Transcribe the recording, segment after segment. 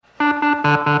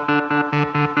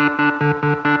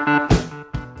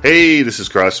Hey, this is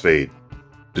Crossfade,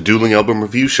 the dueling album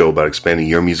review show about expanding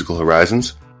your musical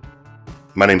horizons.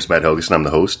 My name's Matt Helgeson, I'm the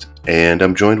host, and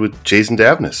I'm joined with Jason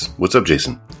Davnis. What's up,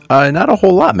 Jason? Not a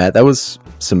whole lot, Matt. That was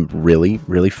some really,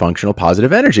 really functional,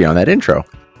 positive energy on that intro.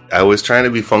 I was trying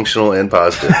to be functional and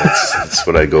positive. That's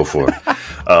what I go for.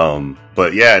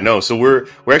 But yeah, no. So we're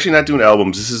actually not doing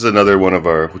albums. This is another one of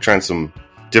we're trying some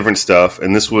different stuff,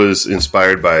 and this was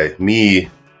inspired by me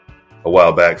a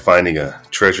while back finding a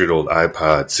treasured old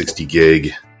iPod 60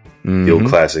 gig, the old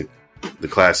classic, the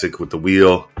classic with the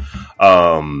wheel,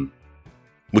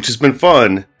 which has been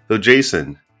fun. Though,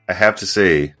 Jason, I have to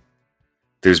say,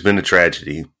 there's been a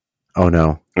tragedy. Oh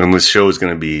no! And this show is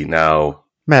going to be now,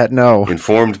 Matt, no,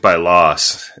 informed by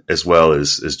loss as well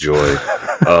as joy.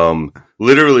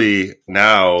 Literally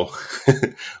now,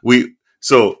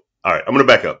 all right, I'm going to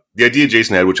back up. The idea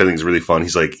Jason had, which I think is really fun,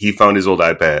 he's like, he found his old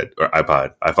iPod.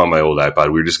 I found my old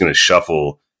iPod. We were just going to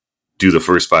shuffle, do the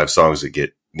first 5 songs that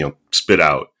get, spit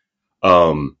out.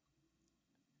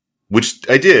 Which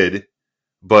I did,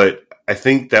 but I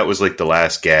think that was like the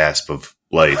last gasp of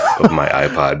life of my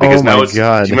iPod. Because now it's,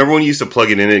 God. Do you remember when you used to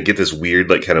plug it in and get this weird,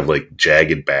 like kind of like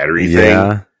jagged battery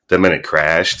thing? That meant it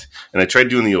crashed. And I tried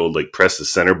doing the old, like, press the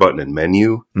center button and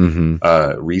menu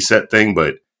reset thing,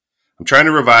 but I'm trying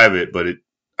to revive it, but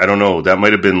I don't know. That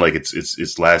might have been like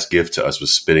its last gift to us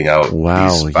was spitting out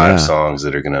these 5 songs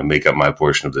that are going to make up my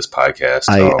portion of this podcast.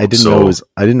 I didn't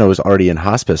know it was already in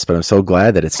hospice, but I'm so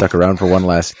glad that it stuck around for one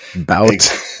last bout.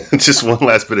 Just one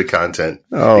last bit of content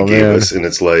it gave us in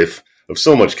its life of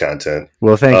so much content.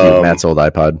 Well, thank you, Matt's old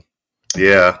iPod.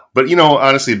 Yeah, but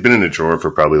honestly, it'd been in a drawer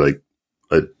for probably like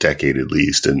a decade at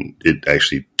least, and it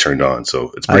actually turned on,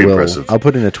 so it's pretty impressive. I'll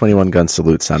put in a 21 gun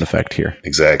salute sound effect here.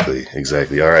 Exactly.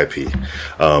 RIP.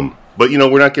 But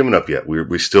we're not giving up yet.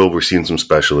 We're seeing some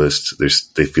specialists.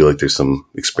 They feel like there's some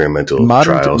experimental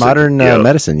trials, modern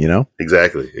medicine.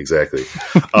 Exactly.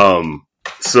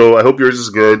 So I hope yours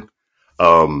is good.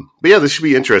 But yeah, this should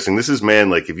be interesting. This is, man,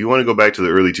 like if you want to go back to the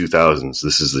early 2000s,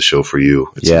 this is the show for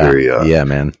you. It's a very,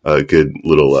 man, good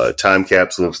little time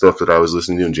capsule of stuff that I was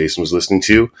listening to and Jason was listening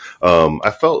to.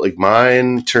 I felt like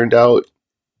mine turned out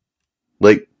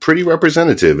like pretty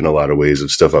representative in a lot of ways of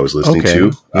stuff I was listening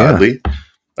to. Oddly,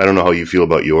 I don't know how you feel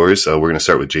about yours. We're going to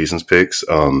start with Jason's picks.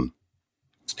 Well,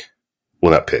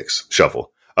 not picks,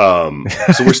 shuffle. So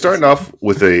we're starting off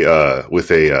with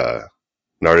an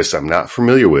artist I'm not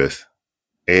familiar with.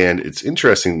 And it's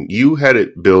interesting. You had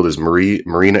it billed as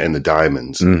Marina and the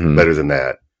Diamonds. Better than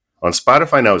that. On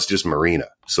Spotify now, it's just Marina.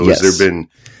 So has there been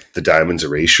the Diamonds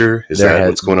erasure? Is that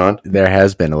what's going on? There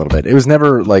has been a little bit. It was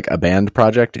never like a band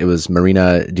project. It was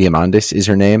Marina Diamandis is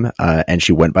her name. And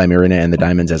she went by Marina and the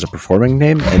Diamonds as a performing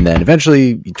name. And then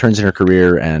eventually turns in her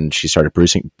career and she started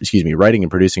writing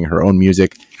and producing her own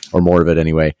music, or more of it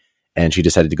anyway. And she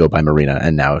decided to go by Marina,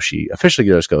 and now she officially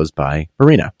just goes by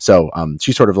Marina. So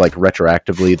she sort of like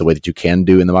retroactively, the way that you can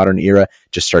do in the modern era,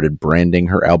 just started branding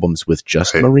her albums with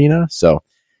just Marina. So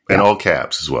in all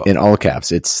caps as well. In all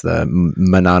caps. It's the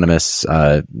mononymous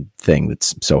thing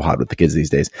that's so hot with the kids these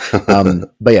days.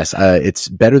 But yes, it's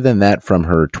Better Than That from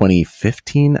her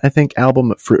 2015, I think,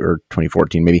 album, or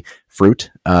 2014 maybe, Fruit.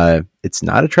 It's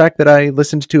not a track that I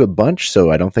listened to a bunch,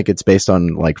 so I don't think it's based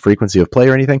on like frequency of play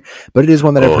or anything, but it is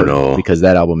one that I've heard because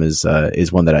that album is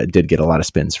one that did get a lot of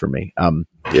spins for me. I'm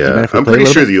pretty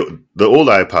sure the old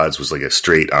iPods was like a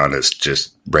straight, honest,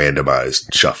 just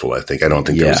randomized shuffle. I think. I don't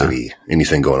think there was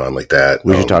anything going on like that.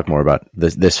 We should talk more about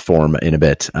this form in a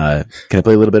bit. Can I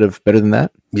play a little bit of Better Than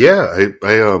That? Yeah,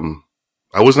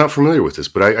 I was not familiar with this,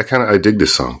 but I dig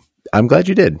this song. I'm glad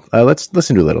you did. Let's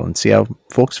listen to a little and see how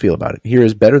folks feel about it. Here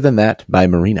is Better Than That by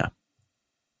Marina.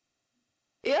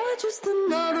 Yeah, just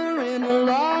another in a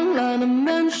long line of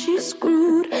men she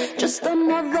screwed. Just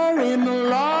another in a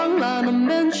long line of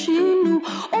men she knew.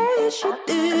 Oh, yes,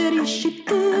 she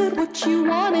did what she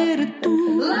wanted to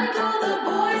do. Like all the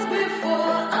boys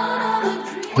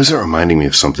before. Was it reminding me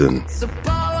of something?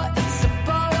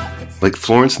 Like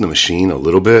Florence and the Machine a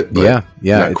little bit, but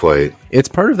not quite. It's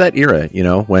part of that era,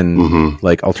 when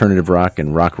like alternative rock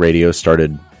and rock radio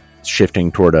started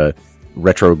shifting toward a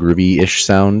retro groovy-ish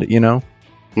sound, Yeah,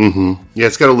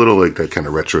 it's got a little like that kind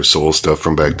of retro soul stuff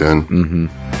from back then.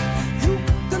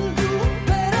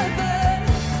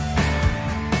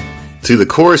 See, the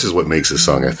chorus is what makes this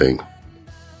song, I think.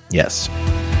 Yes.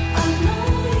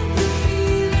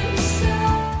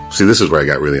 See, this is where I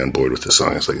got really on board with this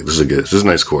song. It's like, this is a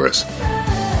nice chorus.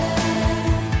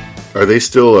 Are they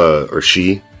still, or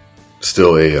she,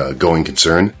 still a going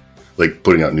concern? Like,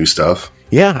 putting out new stuff?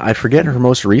 Yeah, I forget her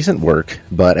most recent work,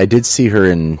 but I did see her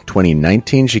in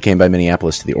 2019. She came by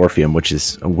Minneapolis to the Orpheum, which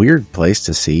is a weird place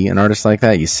to see an artist like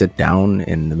that. You sit down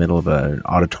in the middle of an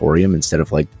auditorium instead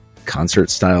of like concert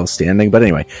style standing. But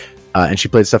anyway, and she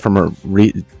played stuff from her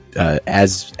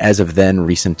as of then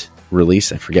recent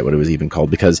release. I forget what it was even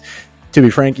called, because to be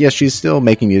frank, yes, she's still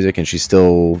making music and she's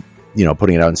still, you know,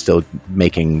 putting it out and still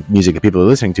making music that people are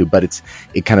listening to. But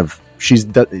she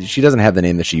doesn't have the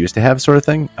name that she used to have, sort of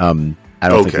thing. I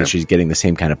don't think that she's getting the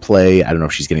same kind of play. I don't know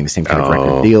if she's getting the same kind of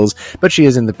record deals, but she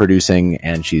is in the producing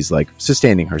and she's like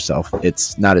sustaining herself.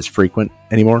 It's not as frequent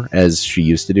anymore as she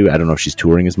used to do. I don't know if she's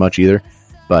touring as much either,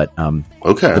 but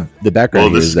the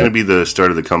background. Well, this is going to be the start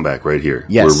of the comeback right here.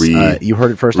 Yes, you heard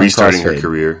it first. Restarting her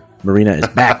career. Marina is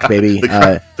back, baby.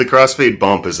 the crossfade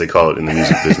bump, as they call it in the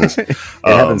music business. It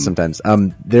happens sometimes.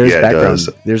 There's background.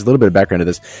 There's a little bit of background to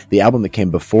this. The album that came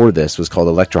before this was called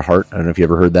Electra Heart. I don't know if you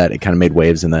ever heard that. It kind of made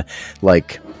waves in the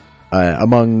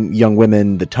among young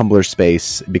women, the Tumblr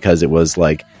space, because it was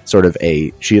like sort of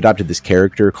she adopted this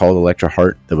character called Electra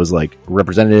Heart that was like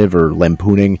representative or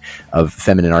lampooning of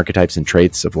feminine archetypes and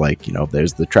traits of, like, you know,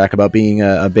 there's the track about being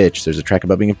a bitch, there's a track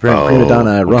about being a prima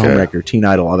donna, home wrecker, teen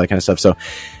idol, all that kind of stuff. So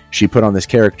she put on this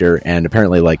character, and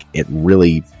apparently like it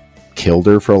really killed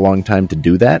her for a long time to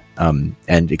do that. And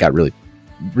it got really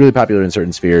popular in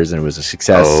certain spheres, and it was a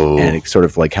success, and it sort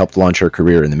of like helped launch her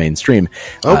career in the mainstream.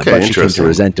 But she came to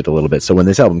resent it a little bit. So when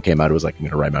this album came out, it was like, I'm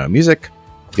going to write my own music.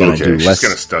 Do she's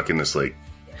kind of stuck in this like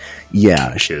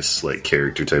Kiss like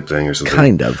character type thing or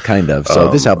something. Kind of.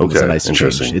 So this album is a nice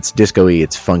change. It's disco-y,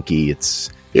 it's funky,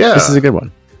 this is a good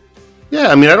one. Yeah,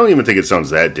 I mean, I don't even think it sounds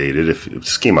that dated. If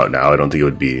this came out now, I don't think it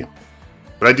would be.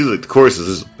 But I do like the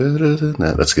choruses.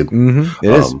 That's good. Mm-hmm.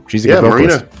 It is. She's a good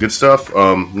Marina, good stuff.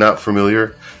 Not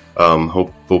familiar.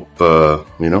 Hope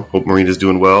Marina's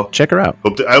doing well. Check her out.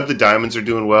 I hope the Diamonds are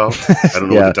doing well. I don't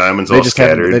know if the Diamonds all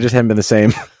scattered. They just haven't been the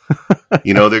same.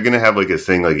 You know, they're gonna have like a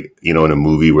thing, like, you know, in a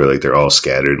movie where like they're all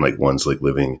scattered, and like one's like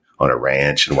living on a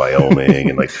ranch in Wyoming,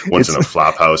 and like one's in a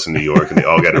flop house in New York, and they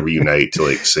all got to reunite to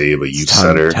like save a youth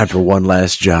center. Time for one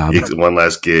last job. One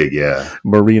last gig. Yeah,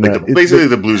 Marina. Like basically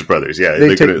the Blues Brothers. Yeah,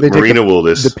 Marina will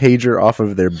this the pager off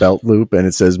of their belt loop, and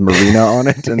it says Marina on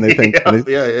it, and they think,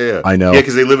 yeah. I know. Yeah,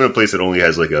 because they live in a place that only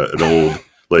has like an old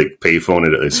like payphone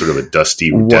at a sort of a dusty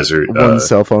desert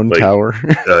cell phone tower.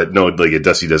 No, like a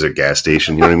dusty desert gas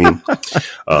station. You know what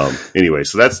I mean? Anyway,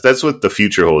 so that's what the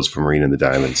future holds for Marina and the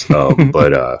Diamonds.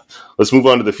 But let's move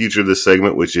on to the future of this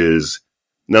segment, which is,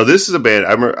 now this is a band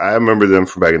I remember them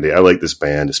from back in the day. I like this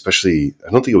band, especially.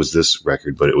 I don't think it was this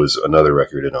record, but it was another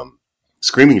record in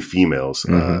Screaming Females.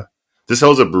 Mm-hmm. This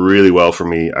holds up really well for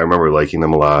me. I remember liking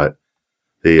them a lot.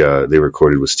 They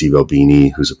recorded with Steve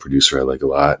Albini, who's a producer I like a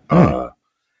lot.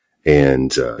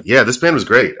 This band was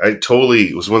great.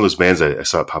 It was one of those bands I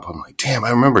saw it pop up. I'm like, damn, I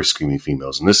remember Screaming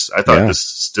Females. And I thought this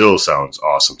still sounds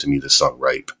awesome to me, this song,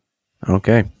 Ripe.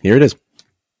 Okay, here it is.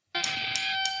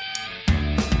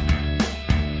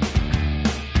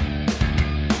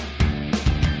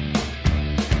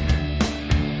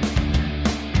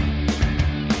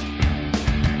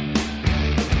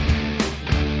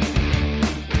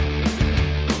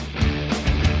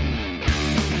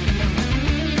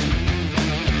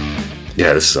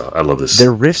 Yeah, I love this.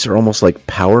 Their riffs are almost like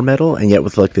power metal, and yet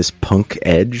with like this punk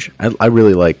edge. I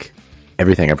really like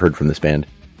everything I've heard from this band.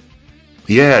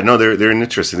 Yeah, no, they're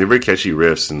interesting. They're very catchy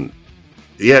riffs, and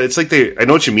yeah, it's like I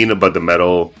know what you mean about the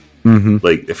metal. Mm-hmm.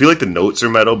 Like, I feel like the notes are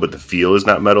metal, but the feel is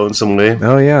not metal in some way.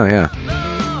 Oh yeah.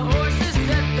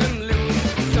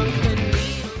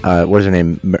 What is her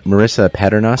name? Marissa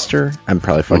Paternoster? I'm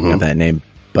probably fucking up that name,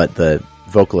 but the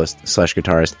vocalist /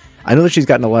 guitarist. I know that she's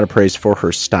gotten a lot of praise for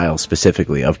her style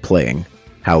specifically of playing.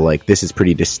 How, like, this is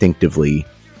pretty distinctively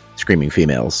Screaming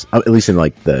Females, at least in,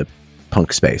 like, the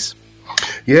punk space.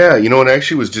 Yeah, you know, and I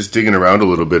actually was just digging around a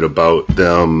little bit about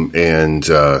them, and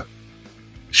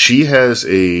she has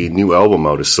a new album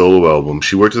out, a solo album.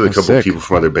 She worked with a couple of people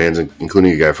from other bands,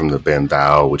 including a guy from the band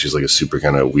Thou, which is like a super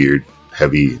kind of weird,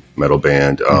 heavy metal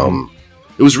band.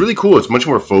 It was really cool. It's much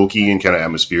more folky and kind of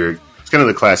atmospheric. It's kind of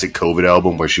the classic COVID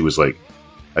album where she was like,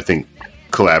 I think,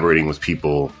 collaborating with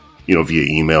people, you know, via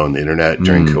email and the internet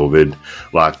during COVID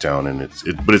lockdown,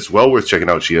 and but it's well worth checking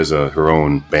out. She has her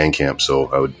own Bandcamp, so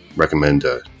I would recommend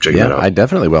checking that out. I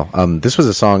definitely will. This was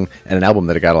a song and an album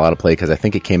that got a lot of play because I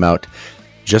think it came out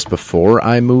just before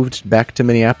I moved back to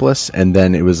Minneapolis, and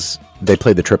then they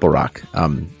played the Triple Rock,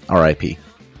 R.I.P.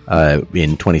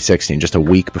 In 2016, just a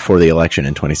week before the election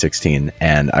in 2016,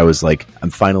 and I was like, I'm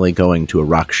finally going to a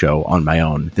rock show on my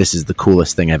own. This is the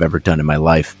coolest thing I've ever done in my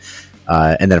life.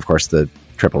 And then, of course, the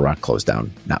Triple Rock closed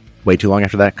down not way too long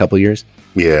after that, a couple years.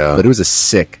 Yeah. But it was a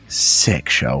sick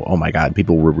show. Oh my God.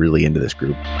 People were really into this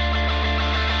group.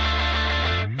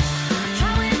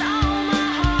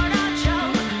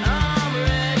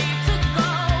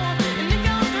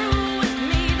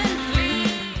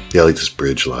 Yeah, I like this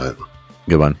bridge a lot.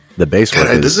 Good one. The bass work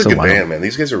This is a so good wild. band, man.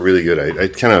 These guys are really good.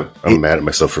 I'm mad at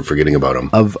myself for forgetting about them.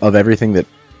 Of everything that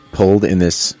pulled in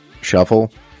this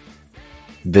shuffle,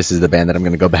 this is the band that I'm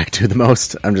going to go back to the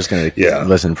most. I'm just going to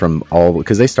listen from all,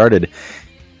 because they started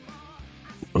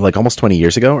like almost 20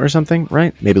 years ago or something,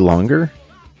 right? Maybe longer.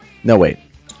 No, wait.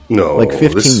 No, like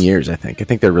 15 years, I think. I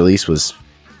think their release was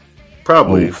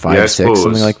probably 5, 6,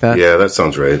 something like that. Yeah, that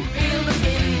sounds right.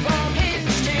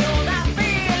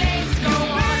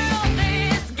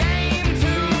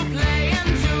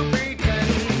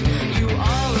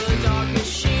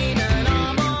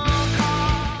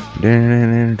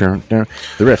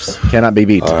 The riffs cannot be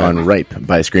beat on Ripe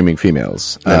by Screaming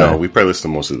Females. I know, we probably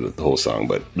listened to most of the whole song,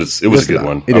 but it was a good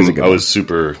one. It is a good one. I was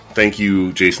super, thank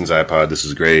you, Jason's iPod. This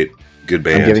is great. Good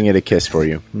band. I'm giving it a kiss for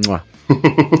you. Mwah.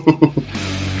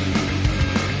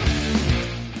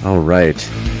 All right.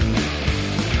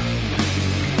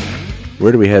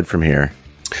 Where do we head from here?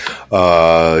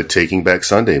 Taking Back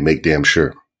Sunday, make damn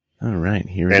sure. All right.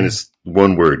 And it's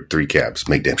one word, 3 caps,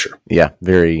 make damn sure. Yeah,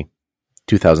 very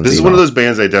 2000s. This is one of those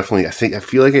bands I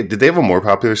feel like it. Did they have a more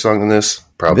popular song than this?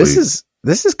 Probably.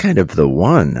 This is kind of the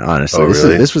one, honestly. Oh,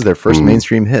 really? This was their first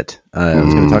mainstream hit. I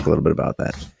was going to talk a little bit about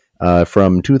that.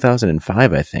 From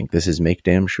 2005, I think. This is Make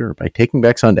Damn Sure by Taking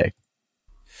Back Sunday.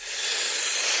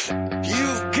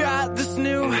 You've got this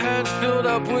new head filled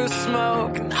up with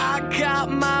smoke, and I got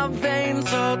my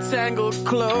veins all tangled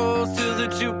close to the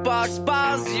jukebox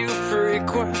bars you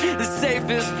frequent, the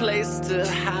safest place to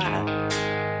hide.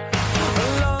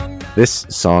 This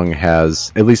song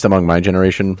has, at least among my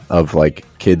generation of like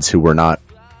kids who were not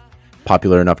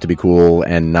popular enough to be cool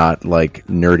and not like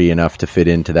nerdy enough to fit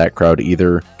into that crowd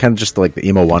either, kind of just like the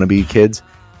emo wannabe kids,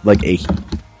 like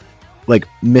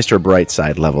Mr.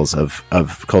 Brightside levels of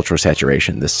cultural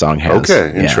saturation this song has.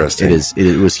 Okay, interesting.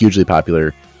 It was hugely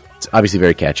popular. It's obviously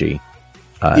very catchy,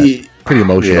 pretty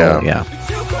emotional. Yeah.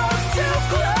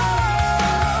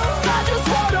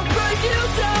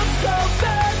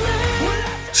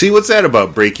 See, what's that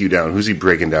about? Break you down? Who's he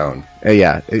breaking down?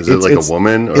 Yeah, is it like a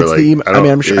woman or like?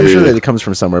 I'm sure that it comes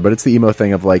from somewhere, but it's the emo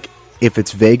thing of like, if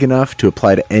it's vague enough to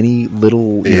apply to any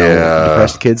little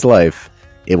depressed kid's life,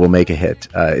 it will make a hit.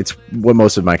 It's what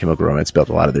most of My Chemical Romance built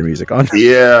a lot of their music on.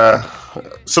 Yeah,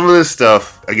 some of this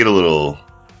stuff I get a little.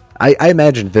 I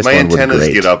imagine this. My one would antennas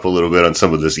grate. get up a little bit on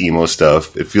some of this emo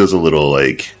stuff. It feels a little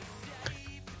like,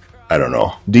 I don't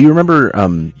know. Do you remember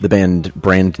the band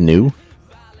Brand New?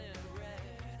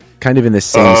 Kind of in the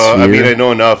same sphere. I mean, I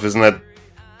know enough.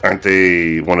 Aren't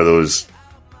they one of those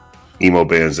emo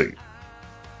bands that,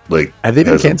 like, have they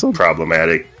been canceled?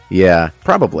 Problematic. Yeah,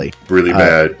 probably. Really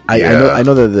bad. I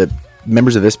know that the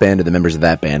members of this band and the members of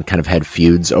that band kind of had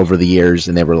feuds over the years,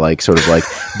 and they were like, sort of like,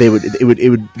 it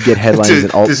would get headlines in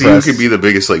alt press. To see who could be the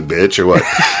biggest, like, bitch or what?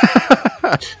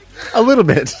 A little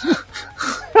bit.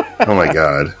 Oh my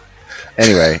god.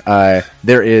 Anyway, I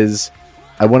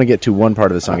want to get to one part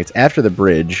of the song. It's after the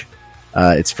bridge.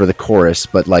 It's for the chorus,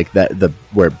 but like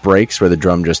where it breaks, where the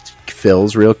drum just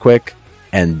fills real quick,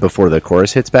 and before the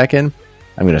chorus hits back in,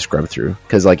 I'm going to scrub through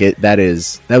because like that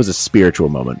was a spiritual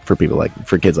moment for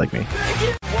kids like me.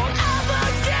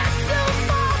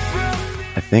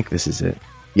 I think this is it.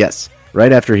 Yes,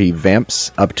 right after he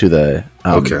vamps up to the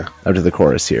up to the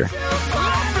chorus here.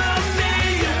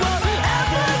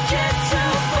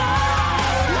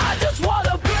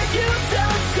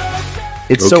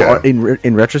 It's so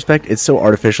in retrospect, it's so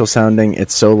artificial sounding.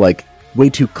 It's so like way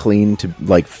too clean to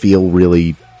like feel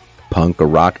really punk or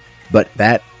rock. But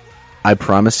that, I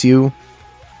promise you,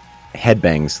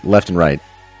 headbangs left and right.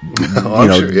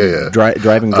 Sure.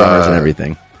 Driving drummers and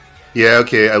everything. Yeah,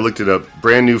 okay. I looked it up.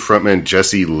 Brand New frontman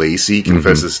Jesse Lacey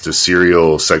confesses to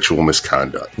serial sexual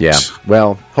misconduct. Yeah.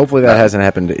 Well, hopefully that hasn't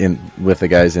happened with the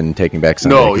guys in Taking Back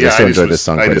Sunday. No, yeah, I still enjoyed this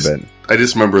song quite a bit. I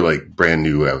just remember like Brand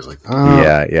New. I was like,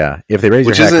 yeah. If they raise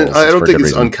your hackles, I don't think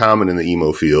it's uncommon in the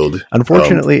emo field.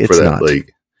 Unfortunately, it's not.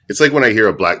 Like, it's like when I hear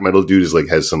a black metal dude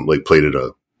has some like played at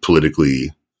a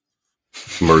politically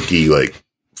murky like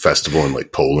festival in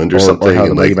like Poland or something. Or how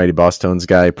the like, Mighty Boss Tones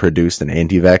guy produced an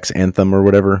anti-vax anthem or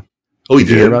whatever. Oh, he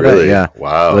did? Hear about Really? that? Yeah.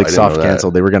 Wow. Like soft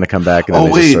canceled. They were going to come back and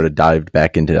then they just sort of dived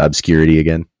back into obscurity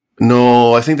again.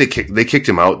 No, I think they kicked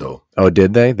him out though. Oh,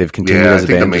 did they? They've continued as a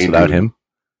band just without him?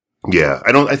 Yeah.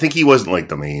 I think he wasn't like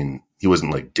the main, he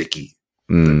wasn't like Dickie,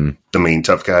 the main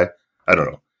tough guy. I don't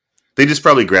know. They just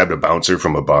probably grabbed a bouncer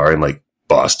from a bar and like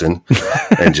Boston,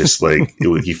 and just like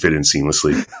he fit in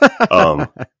seamlessly.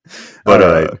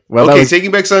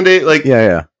 Taking Back Sunday, like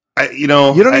yeah. You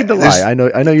don't need to lie. I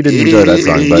know you didn't enjoy that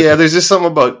song, but yeah, there's just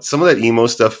something about some of that emo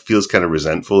stuff feels kind of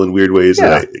resentful in weird ways.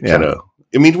 I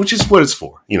mean, which is what it's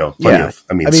for,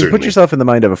 put yourself in the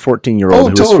mind of a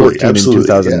 14-year-old who was 14 in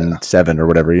 2007 or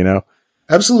whatever,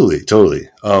 Absolutely, totally.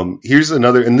 Here's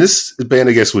another, and this band,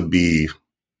 I guess, would be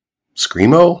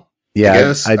Screamo. Yeah, I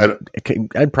guess.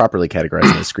 I'd properly categorize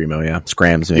it as Screamo. Yeah,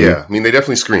 Scrams. Maybe. Yeah, I mean, they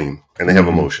definitely scream and they have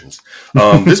emotions.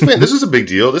 This was a big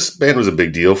deal. This band was a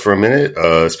big deal for a minute,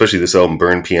 especially this album,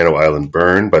 "Burn Piano Island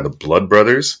Burn" by the Blood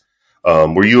Brothers.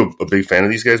 Were you a big fan of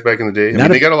these guys back in the day?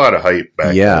 They got a lot of hype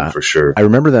back then, for sure. I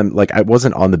remember them, like, I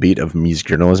wasn't on the beat of music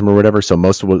journalism or whatever, so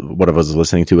most of what I was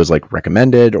listening to was, like,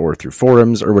 recommended or through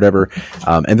forums or whatever.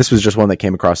 And this was just one that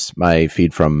came across my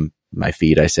feed from my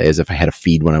feed, I say, as if I had a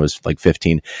feed when I was, like,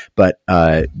 15. But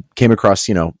came across,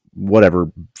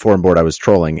 whatever forum board I was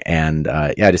trolling. And,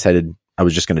 I decided I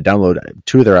was just going to download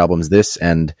 2 of their albums, this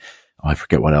and, I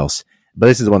forget what else. But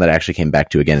this is the one that I actually came back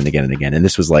to again and again and again. And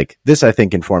this was like, this I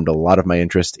think informed a lot of my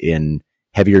interest in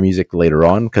heavier music later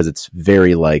on, because it's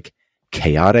very like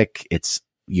chaotic.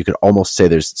 You could almost say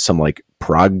there's some like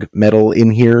prog metal in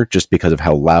here just because of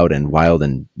how loud and wild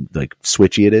and like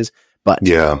switchy it is. But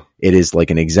yeah, it is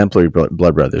like an exemplary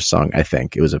Blood Brothers song. I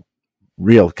think it was a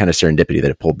real kind of serendipity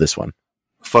that it pulled this one.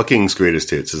 Fucking's Greatest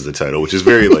Hits is the title, which is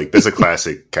very like, that's a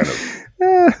classic kind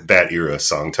of that era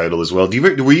song title as well.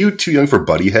 Were you too young for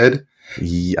Buddy Head?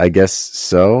 I guess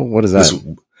so. What is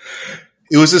that?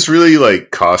 It was this really like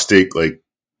caustic, like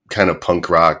kind of punk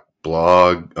rock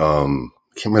blog. I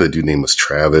can't remember the dude's name was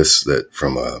Travis, that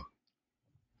from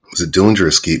was it Dillinger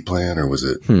Escape Plan or was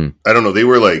it? I don't know. They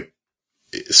were like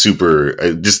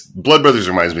super. Just Blood Brothers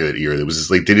reminds me of that era. It was just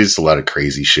like they did just a lot of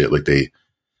crazy shit. Like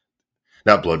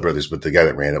not Blood Brothers, but the guy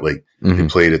that ran it. Like they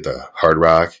played at the Hard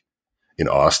Rock in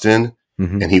Austin,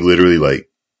 and he literally like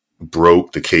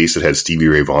broke the case that had Stevie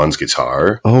Ray Vaughan's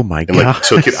guitar. Oh my god! And like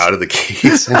took it out of the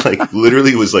case and like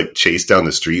literally was like chased down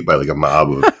the street by like a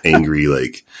mob of angry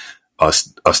like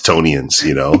Austonians,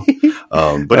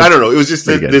 But I don't know. It was just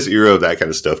this era of that kind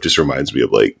of stuff. Just reminds me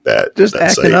of like that. Just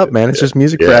that acting up, man. It's just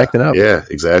music for acting up. Yeah,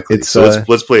 exactly. So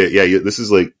let's play it. Yeah, this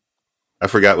is like I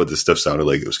forgot what this stuff sounded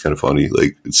like. It was kind of funny.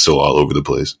 Like it's so all over the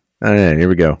place. All right, here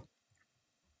we go.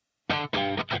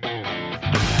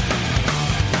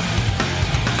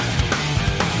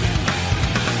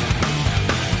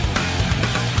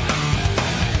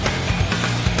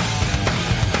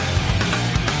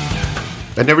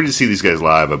 I never did see these guys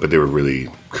live, but they were really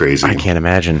crazy. I can't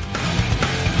imagine.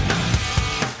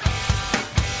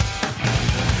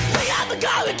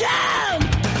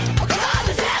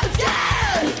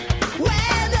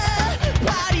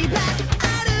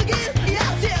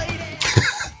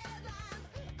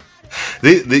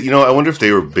 I wonder if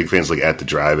they were big fans like at the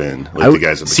drive-in, like the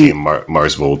guys that became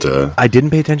Mars Volta. I didn't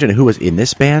pay attention to who was in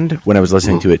this band when I was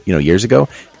listening to it, years ago.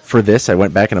 For this, I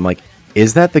went back and I'm like,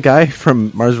 is that the guy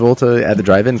from Mars Volta at the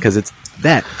drive-in? Because it's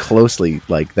that closely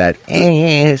like that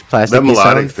plastic that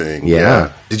melodic thing.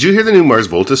 Yeah. Did you hear the new Mars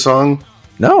Volta song?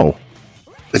 No.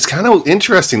 It's kind of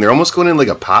interesting. They're almost going in like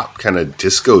a pop kind of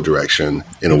disco direction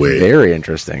in a way. Very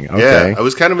interesting. Okay. Yeah, I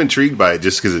was kind of intrigued by it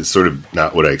just because it's sort of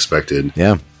not what I expected.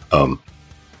 Yeah. What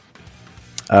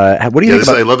do you think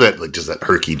about? I love that, like just that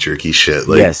herky jerky shit.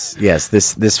 Like, yes.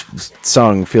 This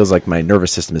song feels like my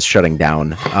nervous system is shutting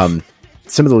down.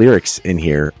 Some of the lyrics in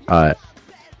here: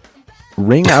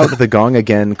 "Ring out the gong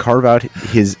again, carve out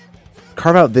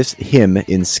this hymn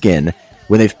in skin.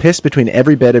 When they've pissed between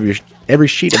every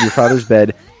sheet of your father's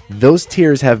bed, those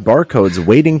tears have barcodes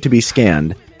waiting to be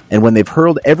scanned. And when they've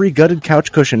hurled every gutted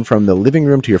couch cushion from the living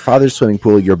room to your father's swimming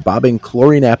pool, you're bobbing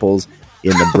chlorine apples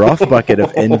in the broth bucket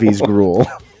of envy's gruel."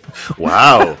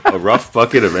 Wow, a rough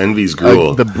bucket of envy's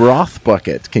gruel. The broth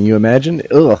bucket. Can you imagine?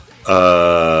 Ugh.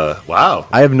 Wow.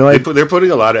 I have no idea. They're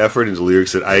putting a lot of effort into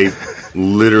lyrics that I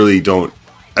literally don't.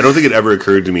 I don't think it ever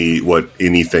occurred to me what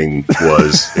anything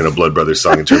was in a Blood Brothers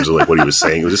song in terms of like what he was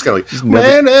saying. It was just kind of like,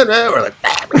 or like,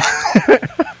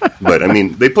 but I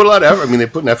mean, they put a lot of effort. I mean, they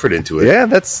put an effort into it. Yeah,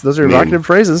 those are evocative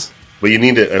phrases. But you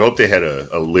need to. I hope they had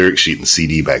a lyric sheet and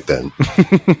CD back then.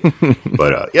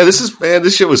 But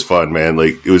this shit was fun, man.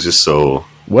 Like it was just so.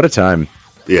 What a time!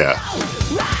 Yeah.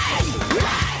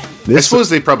 I suppose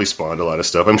they probably spawned a lot of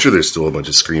stuff. I'm sure there's still a bunch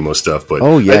of Screamo stuff, but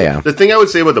the thing I would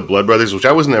say about the Blood Brothers, which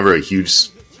I was never a huge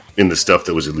in the stuff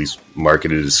that was at least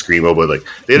marketed as Screamo, but like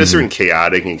they had a certain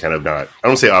chaotic and kind of not, I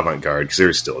don't say avant-garde because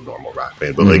they're still a normal rock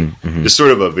band, but like just sort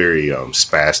of a very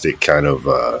spastic kind of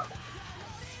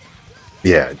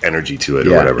energy to it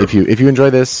or whatever. If you enjoy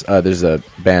this, there's a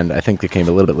band I think that came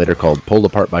a little bit later called Pulled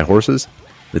Apart by Horses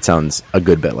that sounds a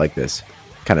good bit like this.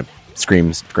 Kind of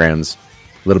screams, grams,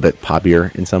 a little bit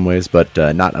poppier in some ways, but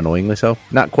not annoyingly so.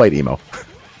 Not quite emo.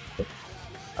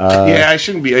 I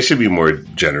should be more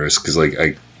generous because,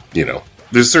 like,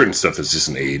 there's certain stuff that's just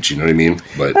an age. You know what I mean?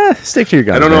 But stick to your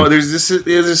guns. I don't know.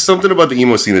 There's something about the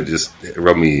emo scene that just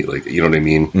rubbed me, like, you know what I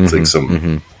mean? It's like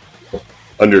some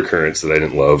undercurrents that I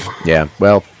didn't love. Yeah.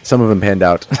 Well, some of them panned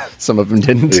out. Some of them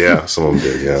didn't. Yeah, some of them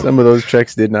did. Yeah. Some of those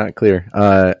checks did not clear.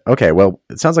 Okay. Well,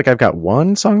 it sounds like I've got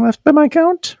one song left by my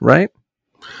count, right?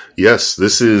 Yes,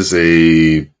 this is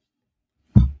a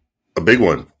big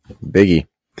one. Biggie.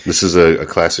 This is a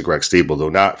classic rock staple, though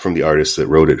not from the artist that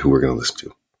wrote it, who we're going to listen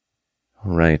to.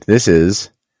 Right. This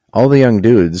is All the Young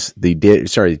Dudes,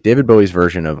 David Bowie's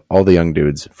version of All the Young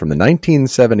Dudes from the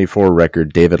 1974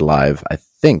 record David Live. I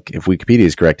think, if Wikipedia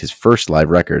is correct, his first live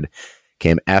record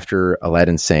came after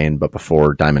Aladdin Sane, but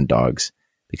before Diamond Dogs,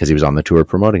 because he was on the tour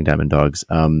promoting Diamond Dogs.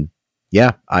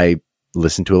 I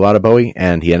listened to a lot of Bowie,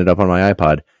 and he ended up on my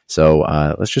iPod. So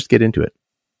let's just get into it.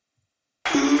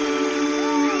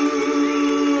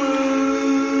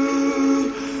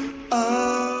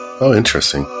 Oh,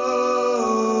 interesting.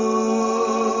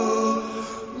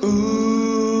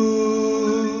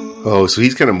 Oh, so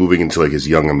he's kind of moving into like his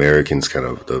Young Americans, kind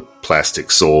of the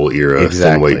Plastic Soul era,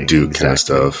 Thin White Duke kind of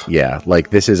stuff. Yeah, like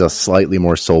this is a slightly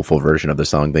more soulful version of the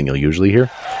song than you'll usually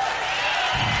hear.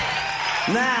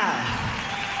 Now,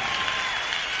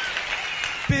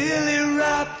 Billy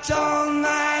rapped all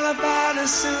night about a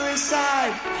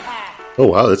suicide. Oh,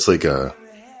 wow, that's like a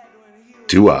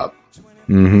doo-wop.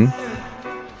 Mm-hmm.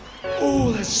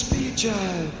 Oh, that speed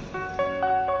jive.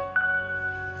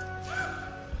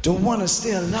 Don't want to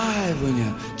stay alive when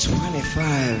you're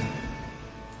 25.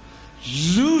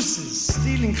 Looses,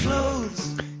 stealing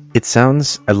clothes. It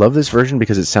sounds, I love this version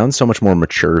because it sounds so much more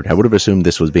matured. I would have assumed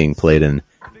this was being played in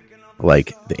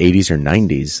like the 80s or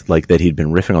 90s, like that he'd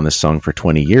been riffing on this song for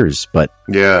 20 years. But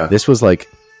yeah, this was like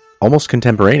almost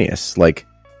contemporaneous. Like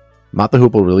Mott the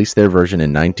Hoople released their version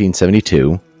in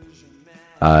 1972.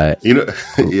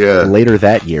 Later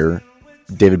that year,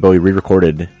 David Bowie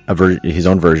re-recorded his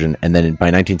own version, and then by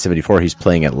 1974, he's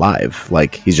playing it live.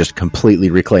 Like, he's just completely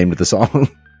reclaimed the song.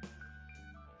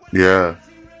 Yeah.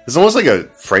 It's almost like a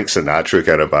Frank Sinatra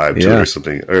kind of vibe to it or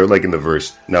something. Or like in the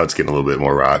verse, now it's getting a little bit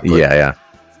more rock. But yeah.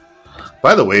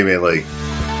 By the way, man, like,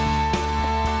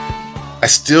 I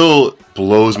still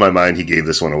blows my mind he gave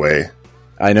this one away.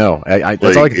 I know. That's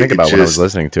like, all I can think about when I was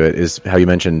listening to it, is how you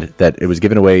mentioned that it was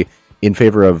given away in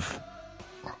favor of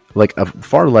like a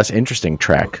far less interesting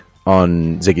track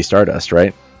on Ziggy Stardust,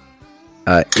 right?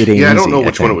 It Ain't Easy. I don't know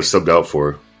which one it was subbed out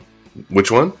for.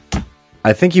 Which one?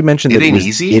 I think you mentioned It Ain't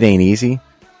Easy. It Ain't Easy.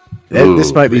 Ooh,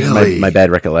 this might be really? my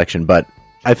bad recollection, but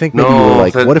I think maybe you were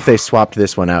like, what if they swapped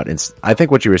this one out? And I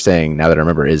think what you were saying, now that I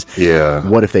remember, is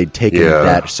what if they'd taken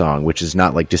that song, which is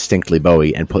not like distinctly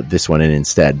Bowie, and put this one in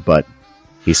instead, but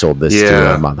he sold this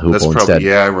to Mott the Hoople instead.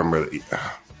 Yeah, I remember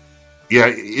that. Yeah,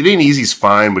 It Ain't Easy's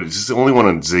fine, but it's just the only one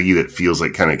on Ziggy that feels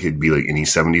like kind of could be like any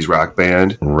 70s rock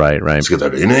band. Right. It's got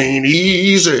that It Ain't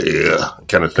Easy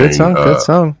kind of thing. Good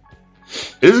song.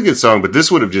 It is a good song, but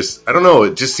this would have just, I don't know,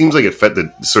 it just seems like it fit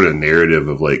the sort of narrative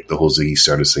of like the whole Ziggy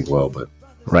Stardust thing well, but.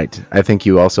 Right. I think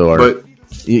you also are,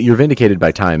 you're vindicated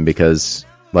by time, because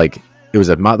like it was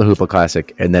a Mott the Hoople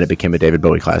classic, and then it became a David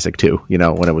Bowie classic too, you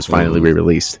know, when it was finally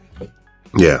re-released.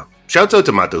 Yeah. Shouts out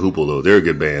to Mott the Hoople, though. They're a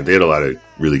good band. They had a lot of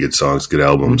really good songs, good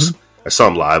albums. Mm-hmm. I saw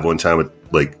them live one time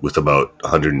with about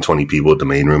 120 people at the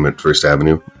main room at First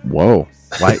Avenue. Whoa.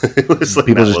 Why? It was like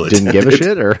people just didn't give a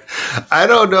shit, or? I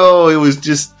don't know. It was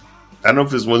just, I don't know if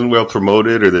this wasn't well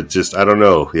promoted, or that just, I don't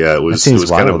know. Yeah, it was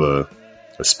kind of a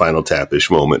Spinal Tap-ish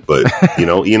moment, but, you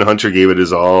know, Ian Hunter gave it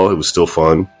his all. It was still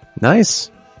fun. Nice.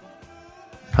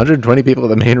 120 people in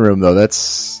the main room, though.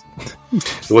 It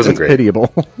wasn't great.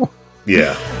 Pitiable.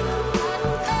 Yeah.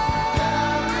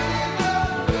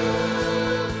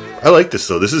 I like this,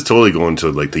 though. This is totally going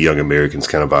to like the Young Americans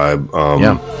kind of vibe.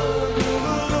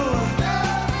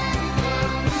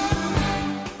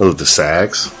 I love the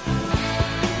sax.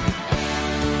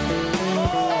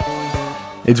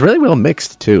 It's really well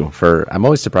mixed too. I'm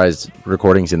always surprised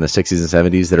recordings in the 60s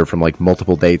and 70s that are from like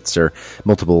multiple dates or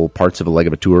multiple parts of a leg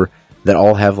of a tour that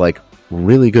all have like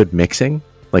really good mixing.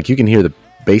 Like you can hear the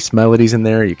bass melodies in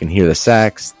there, you can hear the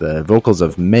sax, the vocals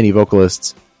of many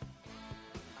vocalists.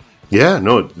 Yeah,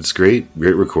 no, it's great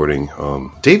recording.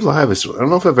 Dave Live I don't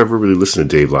know if I've ever really listened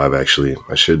to Dave Live, actually.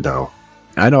 I should now.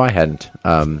 I know I hadn't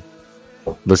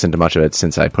listened to much of it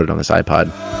since I put it on this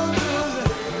iPod.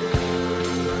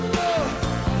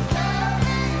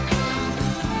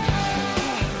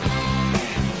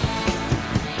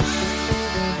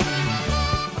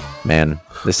 Man,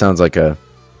 this sounds like a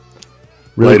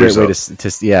really great way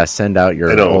to send out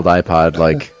your old iPod.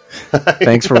 Like,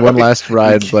 thanks for one last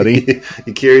ride, buddy.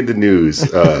 You carried the news.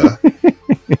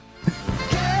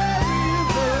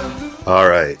 All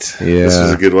right. Yeah. This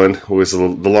was a good one. It was the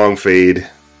long fade.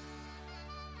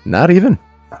 Not even.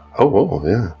 Oh,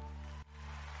 yeah.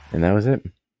 And that was it.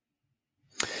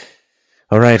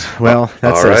 All right. Well,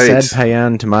 that's a sad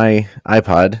payan to my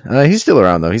iPod. He's still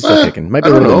around, though. He's still kicking. Might be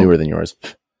a little newer than yours.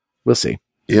 We'll see.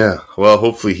 Yeah. Well,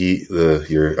 hopefully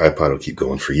your iPod will keep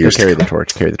going for years. He'll carry the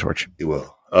torch. Carry the torch. He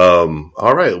will.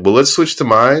 All right. Well, let's switch to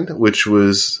mine, which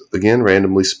was, again,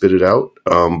 randomly spitted out.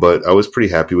 But I was pretty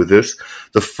happy with this.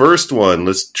 The first one,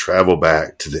 let's travel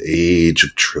back to the age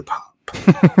of trip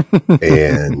hop.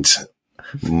 And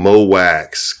Mo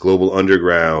Wax, Global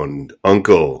Underground,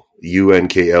 Uncle,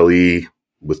 UNKLE,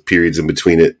 with periods in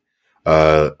between it.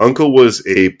 Uncle was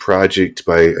a project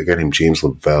by a guy named James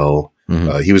Lavelle.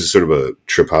 Mm-hmm. He was sort of a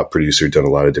trip hop producer, done a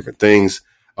lot of different things.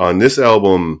 On this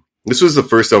album, this was the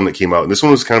first album that came out, and this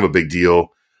one was kind of a big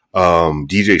deal.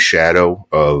 DJ Shadow,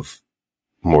 of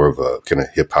more of a kind of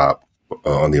hip hop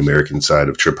on the American side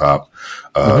of trip hop,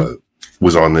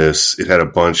 was on this. This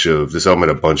album had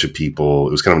a bunch of people.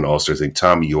 It was kind of an all-star thing.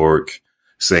 Tom York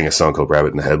sang a song called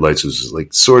Rabbit in the Headlights. It was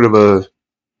like sort of a,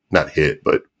 not hit,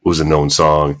 but it was a known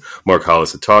song. Mark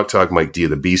Hollis of Talk Talk, Mike D of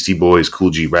the Beastie Boys,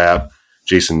 Cool G Rap,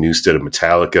 Jason Newsted of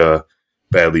Metallica,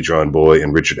 Badly Drawn Boy,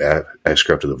 and Richard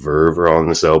Ashcraft of the Verve are all on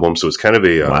this album. So it's kind of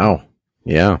a wow,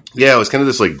 yeah, it was kind of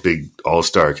this like big all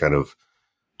star kind of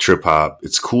trip hop.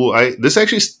 It's cool. This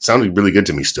actually sounded really good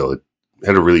to me. Still, it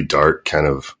had a really dark kind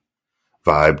of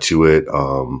vibe to it.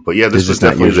 But yeah, this was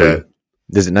definitely that.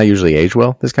 Does it not usually age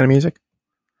well? This kind of music?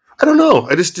 I don't know.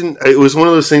 I just didn't. It was one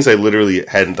of those things I literally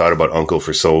hadn't thought about Uncle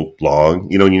for so long.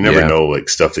 You know, you never know like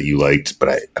stuff that you liked, but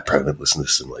I probably haven't listened to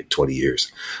this in like 20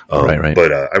 years. Right.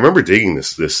 But I remember digging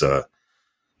this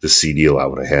CD a lot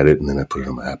when I had it, and then I put it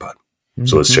on my iPod. Mm-hmm.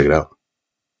 So let's check it out.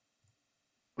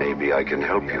 Maybe I can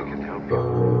help you.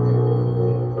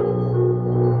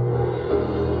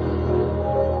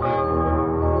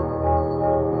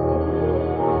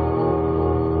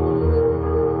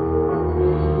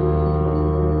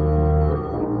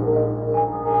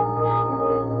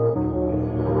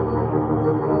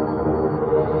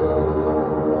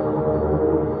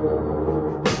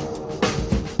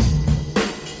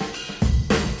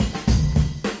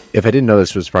 If I didn't know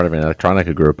this was part of an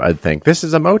electronica group, I'd think this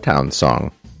is a Motown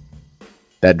song.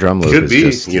 That drum loop could be,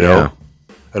 just, you know.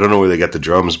 I don't know where they got the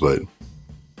drums, but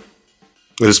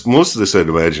most of this, I'd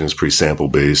imagine, is pretty sample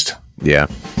based. Yeah.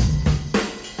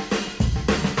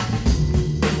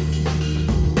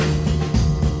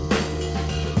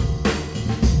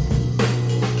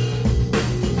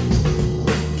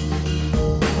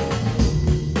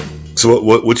 So,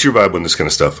 what's your vibe on this kind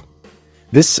of stuff?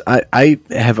 This, I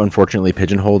have unfortunately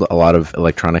pigeonholed a lot of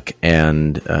electronic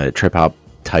and trip hop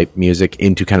type music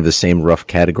into kind of the same rough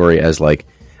category as, like,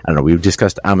 I don't know, we've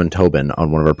discussed Amon Tobin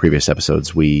on one of our previous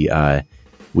episodes. We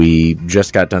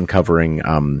just got done covering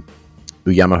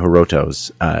Uyama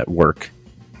Hiroto's work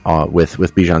with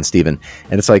Bijan Stephen.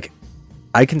 And it's like,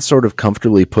 I can sort of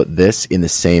comfortably put this in the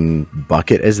same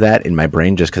bucket as that in my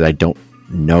brain just because I don't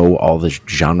know all the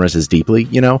genres as deeply,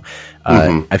 you know.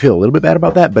 I feel a little bit bad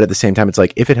about that, but at the same time, it's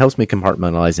like, if it helps me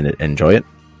compartmentalize and enjoy it,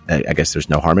 I guess there's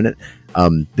no harm in it.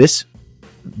 This,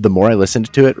 the more I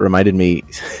listened to it, reminded me,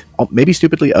 maybe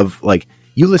stupidly, of, like,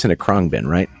 you listen to Khruangbin,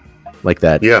 right? Like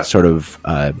that sort of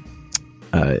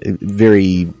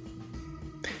very,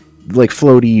 like,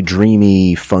 floaty,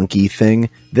 dreamy, funky thing.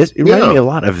 It reminded me a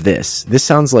lot of this. This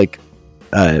sounds like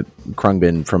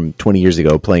Khruangbin from 20 years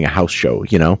ago playing a house show,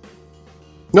 you know?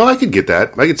 No, I could get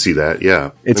that. I could see that.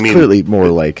 Yeah, it's clearly more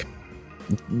like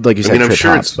you said. I'm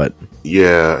sure it's, but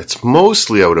it's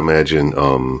mostly, I would imagine,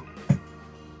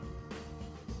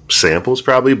 samples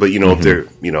probably. But you know, if they're,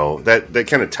 you know, that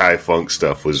kind of Thai funk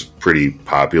stuff was pretty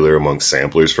popular among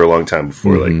samplers for a long time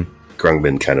before like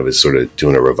Khruangbin kind of is sort of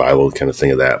doing a revival kind of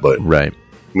thing of that. But right,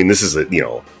 I mean, this is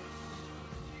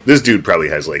this dude probably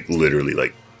has like literally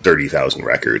like 30,000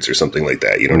 records or something like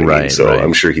that, you know what I mean? So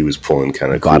I'm sure he was pulling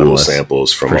kind of cool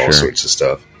samples from all sorts of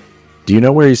stuff. Do you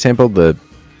know where he sampled the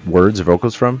words or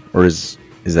vocals from, or is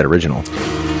that original?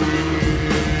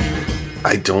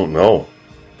 I don't know.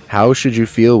 How should you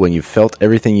feel when you felt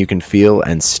everything you can feel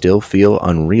and still feel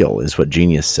unreal, is what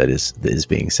Genius said is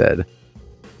being said.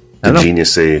 Did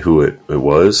Genius say who it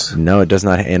was? No, it does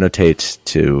not annotate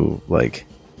to, like,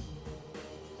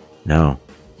 no.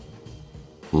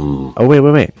 Oh,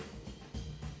 wait.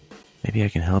 Maybe I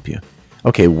can help you.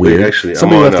 Okay, weird. Actually,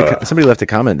 somebody left a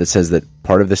comment that says that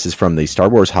part of this is from the Star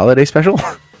Wars Holiday Special.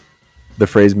 the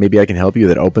phrase "maybe I can help you"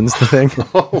 that opens the thing.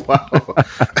 Oh wow!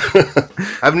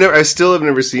 I still have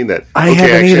never seen that. I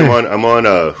haven't either. I'm on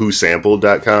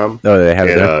whosampled.com. Oh, they have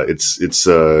it there? It's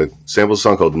sampled a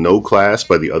song called "No Class"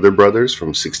 by the Other Brothers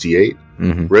from '68.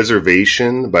 Mm-hmm.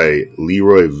 "Reservation" by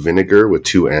Leroy Vinegar with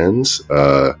 2 N's.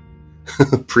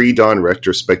 "Pre-Dawn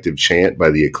Retrospective Chant"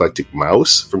 by the Eclectic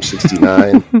Mouse from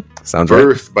 '69. Sounds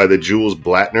 "Birth" right. by the Jules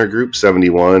Blattner Group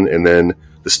 '71, and then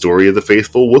 "The Story of the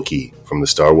Faithful Wookiee" from the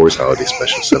Star Wars Holiday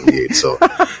Special '78. So,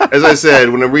 as I said,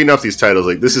 when I'm reading off these titles,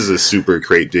 like, this is a super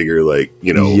crate digger, like,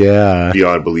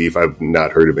 beyond belief. I've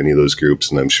not heard of any of those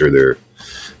groups, and I'm sure they're,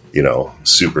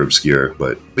 super obscure.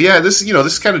 But yeah,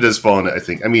 this kind of does fall into, I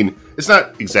think. I mean, it's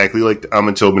not exactly like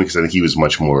Amon Tobin, because I think he was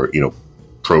much more,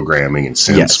 programming and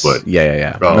synths, Yes.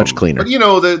 but Much cleaner.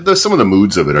 But some of the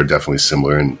moods of it are definitely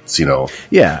similar, and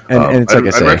Yeah, and it's like I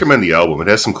say, I'd recommend the album. It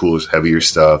has some cool, heavier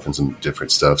stuff and some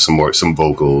different stuff, some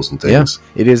vocals and things.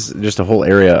 Yeah, it is just a whole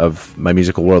area of my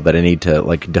musical world that I need to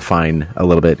like define a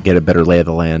little bit, get a better lay of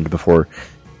the land before.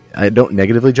 I don't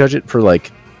negatively judge it for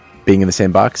like being in the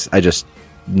same box. I just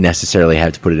necessarily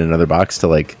have to put it in another box to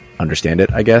like understand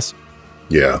it, I guess.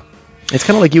 Yeah. It's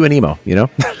kind of like you and emo,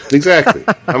 Exactly.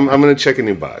 I'm going to check a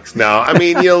new box. Now, I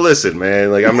mean, listen,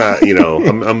 man, like, I'm not,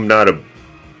 I'm not a,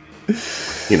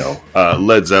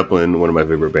 Led Zeppelin, one of my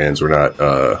favorite bands. We're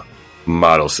not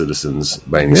model citizens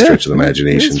by any stretch of the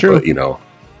imagination, but,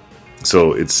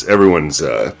 so it's everyone's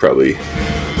probably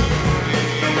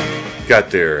got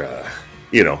their,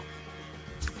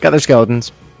 got their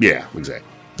skeletons. Yeah, exactly.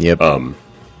 Yep.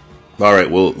 All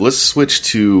right, well, let's switch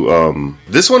to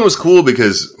this one was cool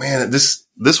because, man, this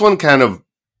one kind of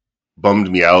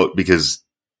bummed me out because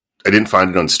I didn't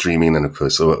find it on streaming. And of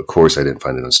course I didn't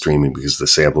find it on streaming because of the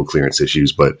sample clearance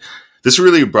issues. But this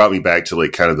really brought me back to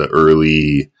like kind of the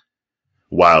early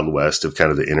Wild West of kind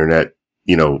of the internet,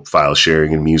 file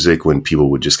sharing in music, when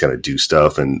people would just kind of do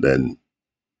stuff and then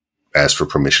ask for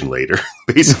permission later.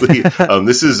 Basically,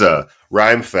 this is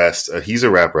Rhymefest. He's a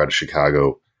rapper out of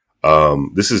Chicago.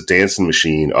 This is Dancing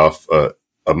Machine off a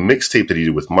mixtape that he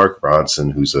did with Mark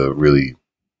Ronson, who's a really,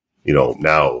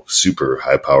 now super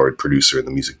high powered producer in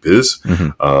the music biz.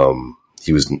 Mm-hmm.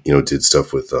 He was, did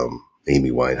stuff with Amy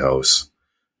Winehouse.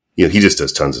 He just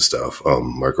does tons of stuff.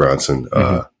 Mark Ronson.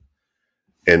 Mm-hmm.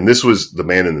 And this was the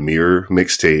Man in the Mirror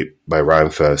mixtape by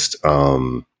Rhymefest.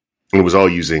 And it was all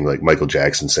using like Michael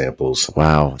Jackson samples.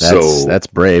 Wow, that's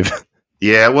brave.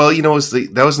 Yeah, well,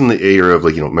 that was in the era of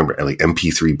like, remember like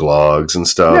MP3 blogs and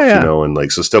stuff, and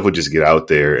like, so stuff would just get out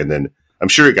there, and then I'm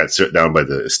sure it got shut down by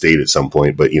the estate at some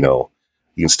point, but you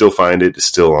can still find it. It's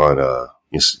still on,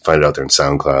 you find it out there on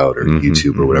SoundCloud or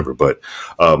YouTube or whatever. But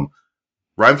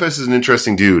Rhymefest is an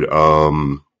interesting dude.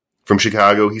 From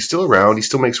Chicago, he's still around. He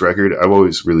still makes record. I've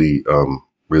always really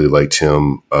liked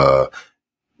him.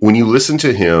 When you listen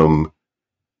to him,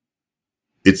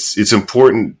 it's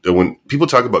important when people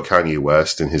talk about Kanye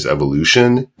West and his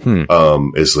evolution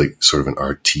as like sort of an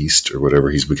artiste or whatever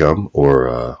he's become,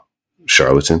 or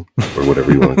charlatan or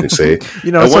whatever you want to say.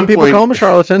 Some people call him a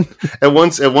charlatan. At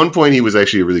one point, he was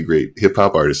actually a really great hip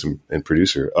hop artist and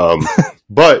producer.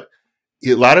 But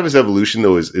a lot of his evolution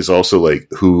though is also like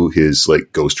who his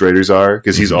like ghostwriters are,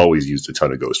 because he's always used a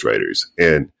ton of ghostwriters.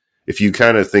 And if you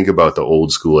kind of think about the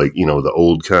old school, like, the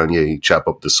old Kanye, Chop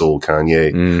Up the Soul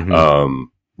Kanye,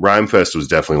 Rhymefest was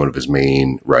definitely one of his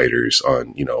main writers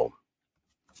on,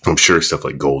 I'm sure stuff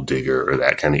like Gold Digger or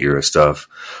that kind of era stuff.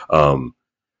 And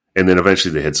then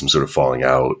eventually they had some sort of falling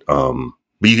out.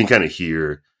 But you can kind of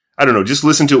hear, I don't know, just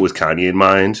listen to it with Kanye in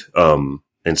mind.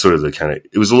 And sort of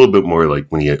it was a little bit more like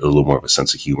when he had a little more of a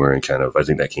sense of humor, and kind of, I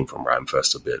think that came from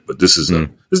Rhymefest a bit. But this is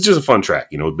just a fun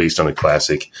track, based on a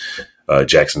classic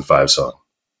Jackson 5 song.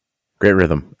 Great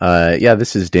rhythm.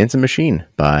 This is Dancing Machine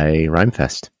by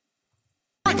Rhymefest.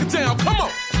 Break it down, come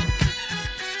on.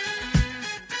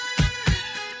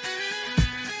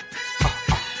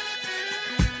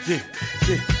 Yeah,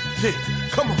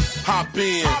 come on. Hop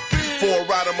in. For a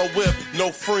ride on my whip,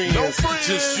 no friends.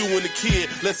 Just you and the kid,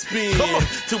 let's spin.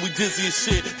 Till we dizzy as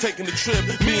shit, taking the trip.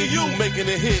 Me and you making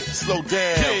a hit, slow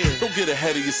down. Don't get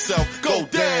ahead of yourself, go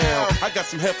down. I got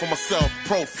some head for myself,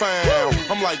 profound.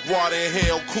 I'm like water in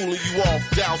hell, cooling you off,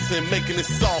 dousing, making it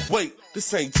soft. Wait,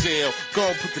 this ain't jail, go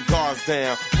and put the guards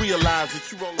down. Realize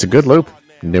that you wrong. It's a good loop.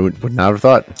 Would not have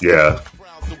thought. Yeah.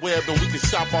 The web and we can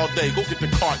shop all day, go get the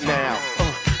cart now.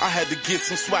 I had to get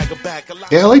some swagger back.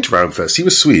 Yeah, I liked Rhymefest. He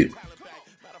was sweet.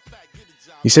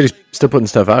 You said he's still putting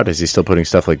stuff out. Is he still putting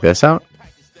stuff like this out?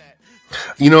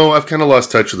 I've kind of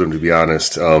lost touch with him, to be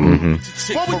honest. What we doing?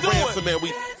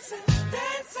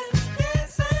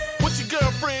 What your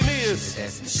girlfriend is?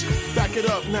 Back it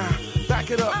up now.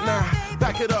 Back it up now.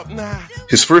 Back it up now.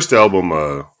 His first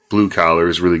album, Blue Collar,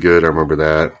 is really good. I remember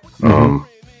that.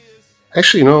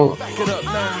 Actually, Back it up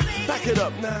now. Back it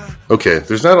up now. okay,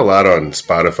 there's not a lot on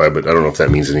Spotify, but I don't know if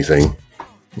that means anything.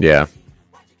 Yeah.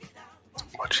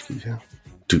 Watch it, yeah.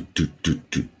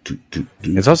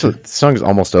 It's also, the song's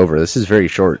almost over. This is very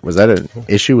short. Was that an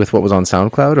issue with what was on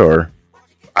SoundCloud, or?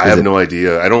 I have no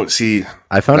idea. I don't see.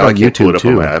 I found it now on I can't pull YouTube it up too.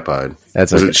 on my iPod.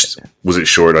 That's was, okay. Was it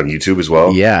short on YouTube as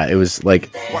well? Yeah, it was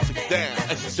like, Watch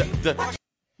it down.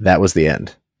 that was the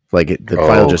end. Like the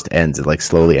file just ends. It like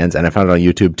slowly ends. And I found it on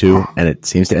YouTube too, and it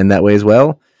seems to end that way as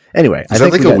well. Anyway, Is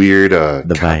that like a weird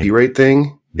copyright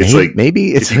thing? It's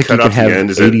maybe it's if you like you cut can off the have end,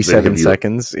 is that- 87 that give you-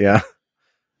 seconds. Yeah.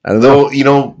 I don't know.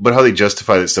 No, but how they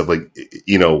justify that stuff, like,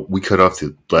 we cut off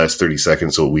the last 30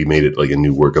 seconds, so we made it like a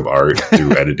new work of art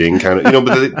through editing, kind of,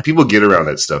 but people get around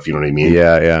that stuff, you know what I mean?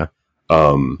 Yeah.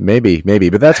 Maybe,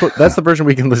 but that's the version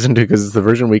we can listen to because it's the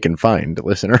version we can find,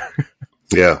 listener.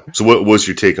 Yeah. So what was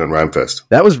your take on Rhymefest?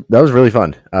 That was really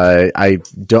fun. I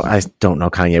don't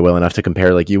know Kanye well enough to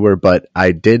compare like you were, but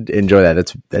I did enjoy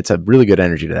that. That's a really good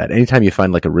energy to that. Anytime you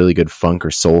find like a really good funk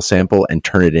or soul sample and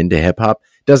turn it into hip hop,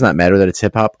 does not matter that it's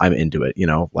hip hop. I'm into it.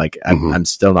 Like I'm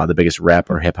still not the biggest rap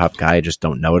or hip hop guy. I just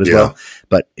don't know it as well.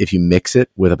 But if you mix it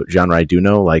with a genre I do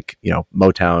know, like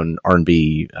Motown,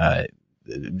 R&B,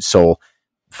 soul,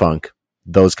 funk,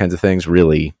 those kinds of things,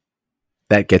 really,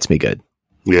 that gets me good.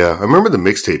 Yeah, I remember the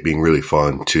mixtape being really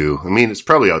fun too. I mean, it's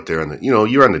probably out there on the,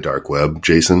 you're on the dark web,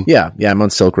 Jason. Yeah, I'm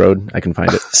on Silk Road. I can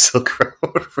find it. Silk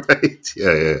Road, right?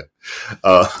 Yeah.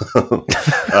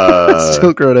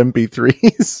 Silk Road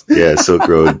MP3s. Yeah,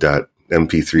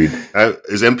 silkroad.mp3.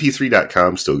 Is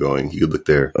mp3.com still going? You could look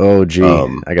there. Oh, gee.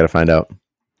 I got to find out.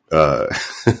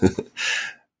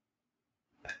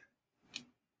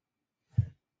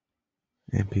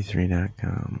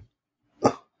 mp3.com.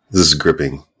 This is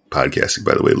gripping podcasting,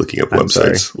 by the way, looking up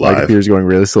websites live. My computer's going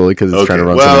really slowly because it's trying to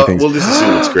run so many things. We'll just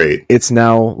assume it's great. It's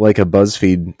now like a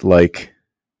BuzzFeed, like...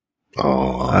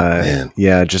 Oh, man.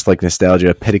 Yeah, just like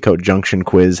nostalgia. Petticoat Junction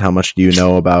quiz. How much do you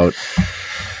know about...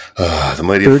 the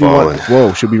mighty have fallen.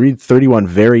 Whoa, should we read 31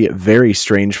 very, very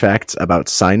strange facts about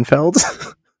Seinfeld?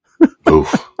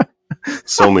 Oof.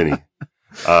 So many.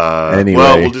 Anyway.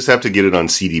 Well, we'll just have to get it on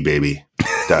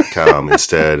cdbaby.com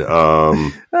instead.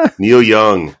 Neil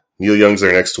Young. Neil Young's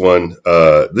our next one.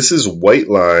 This is White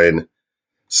Line.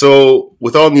 So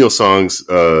with all Neil songs,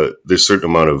 there's a certain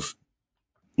amount of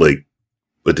like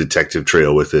a detective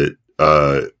trail with it.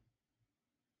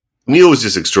 Neil was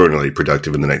just extraordinarily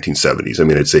productive in the 1970s. I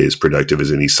mean, I'd say as productive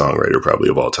as any songwriter probably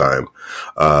of all time.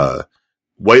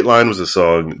 White Line was a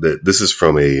song this is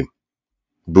from a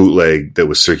bootleg that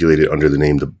was circulated under the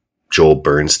name the Joel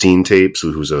Bernstein tapes,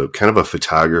 who was a kind of a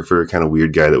photographer, kind of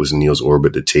weird guy that was in Neil's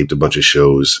orbit that taped a bunch of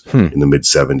shows in the mid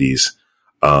 70s.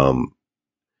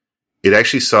 It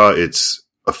actually saw its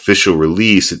official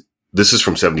release. This is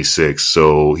from 76.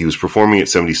 So he was performing at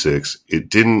 76. It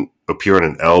didn't appear on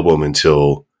an album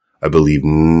until I believe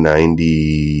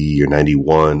 90 or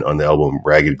 91 on the album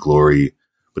Ragged Glory,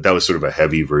 but that was sort of a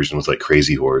heavy version with like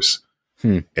Crazy Horse.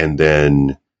 And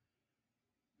then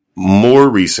more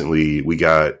recently we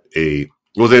got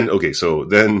so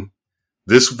then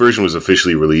this version was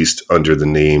officially released under the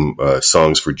name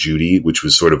Songs for Judy, which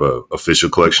was sort of a official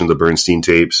collection of the Bernstein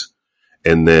tapes.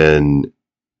 And then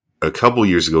a couple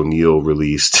years ago, Neil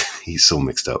released, he's so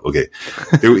mixed up. Okay.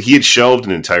 He had shelved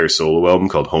an entire solo album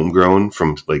called Homegrown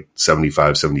from like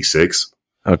 75, 76.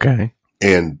 Okay.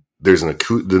 And there's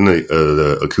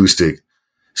the acoustic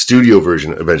studio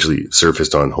version eventually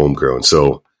surfaced on Homegrown.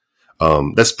 So,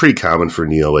 that's pretty common for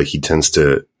Neil. Like he tends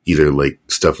to either like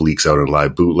stuff leaks out on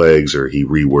live bootlegs or he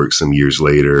reworks them years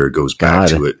later, goes back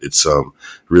to it. It's,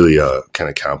 really, kind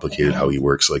of complicated how he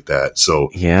works like that. So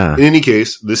yeah, in any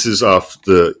case, this is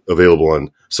available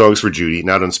on Songs for Judy,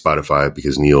 not on Spotify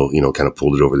because Neil, kind of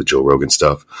pulled it over the Joe Rogan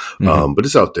stuff. But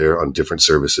it's out there on different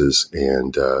services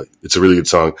and, it's a really good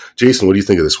song. Jason, what do you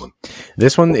think of this one?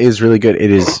 This one is really good.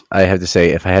 It is, I have to say,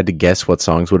 if I had to guess what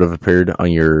songs would have appeared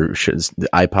on your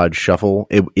iPod shuffle,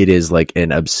 it is like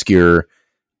an obscure,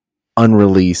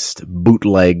 unreleased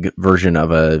bootleg version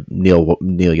of a Neil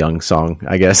Young song,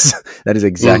 I guess. That is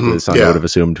exactly the song I would have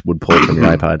assumed would pull it from your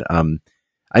iPod.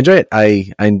 I enjoy it.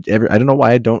 I don't know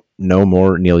why I don't know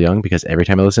more Neil Young, because every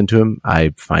time I listen to him,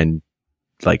 I find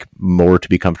like more to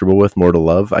be comfortable with, more to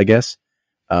love, I guess.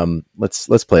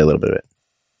 Let's play a little bit of it.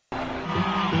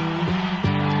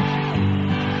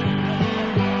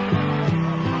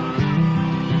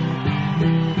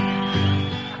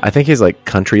 I think his like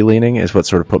country leaning is what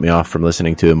sort of put me off from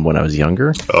listening to him when I was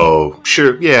younger. Oh,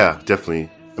 sure. Yeah, definitely.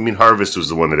 I mean, Harvest was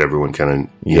the one that everyone kind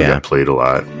of got played a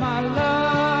lot. My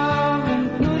love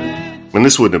And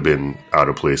this wouldn't have been out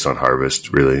of place on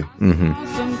Harvest, really. Mm-hmm.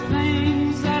 Some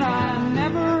things that I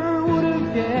never would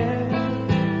have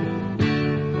guessed.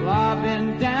 Well, I've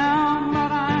been down,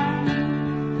 but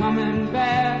I'm coming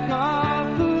back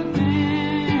up again.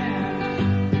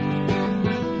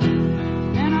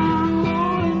 And I'm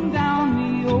rolling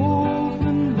down the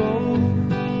open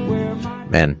road where my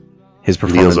Man, his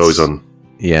performance. Neil's always on.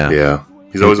 Yeah. Yeah.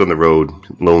 He's always on the road,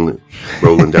 lonely,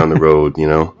 rolling down the road, you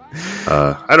know?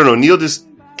 I don't know. Neil just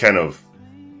kind of,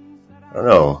 I don't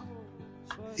know.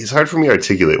 It's hard for me to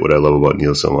articulate what I love about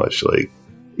Neil so much. Like,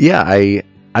 Yeah,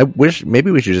 I wish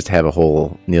maybe we should just have a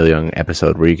whole Neil Young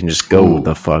episode where you can just go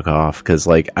the fuck off. Because,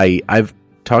 like, I've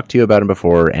talked to you about him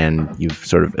before and you've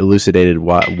sort of elucidated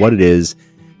what it is,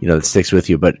 you know, that sticks with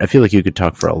you. But I feel like you could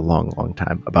talk for a long, long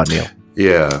time about Neil.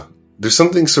 yeah. There's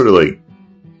something sort of like,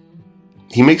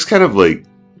 he makes kind of like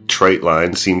trite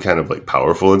lines seem kind of like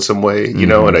powerful in some way, you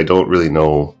know, and I don't really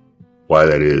know why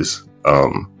that is.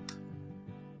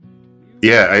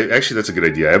 Yeah, actually that's a good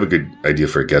idea. I have a good idea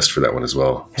for a guest for that one as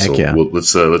well. Heck so yeah.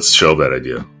 let's shelve that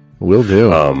idea. Will do.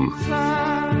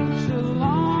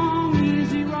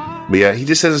 But yeah, he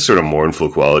just has a sort of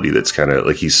mournful quality that's kind of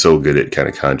like he's so good at kind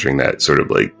of conjuring that sort of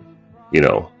like, you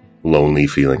know, lonely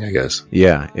feeling, I guess.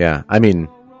 Yeah. I mean,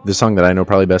 the song that I know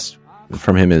probably best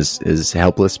from him is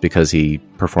Helpless, because he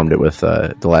performed it with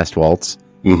The Last Waltz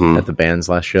at the band's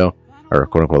last show, or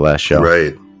quote unquote last show.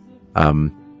 Right.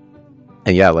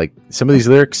 And yeah, like some of these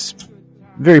lyrics,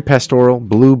 very pastoral.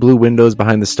 Blue windows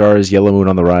behind the stars, yellow moon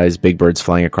on the rise, big birds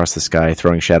flying across the sky,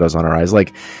 throwing shadows on our eyes.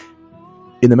 Like,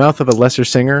 in the mouth of a lesser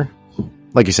singer,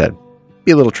 like you said,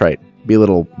 be a little trite, be a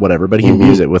little whatever, but he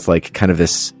imbues it with like kind of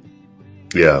this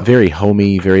very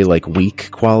homey, very like weak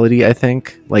quality, I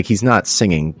think. Like, he's not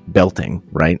singing, belting,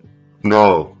 right?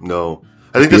 No.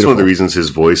 I think that's one of the reasons his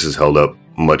voice has held up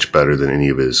much better than any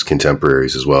of his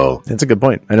contemporaries as well. That's a good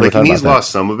point. I never like, thought about he's that.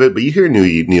 lost some of it, but you hear a new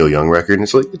Neil Young record, and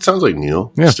it's like it sounds like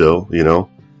Neil still, you know.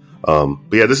 But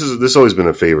yeah, this has always been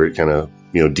a favorite kind of,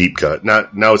 you know, deep cut. Now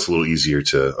it's a little easier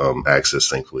to access,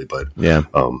 thankfully, but Yeah.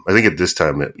 I think at this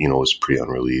time it, you know, was pretty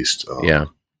unreleased. Yeah.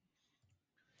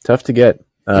 Tough to get.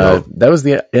 That was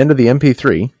the end of the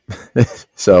MP3.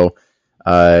 So,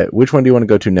 which one do you want to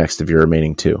go to next of your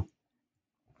remaining two?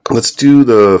 Let's do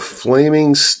the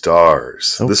Flaming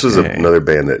Stars. Okay. This was another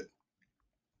band that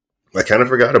I kind of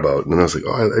forgot about, and then I was like,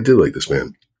 oh, I did like this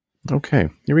band. Okay,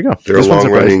 here we go. They're a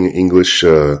long-running English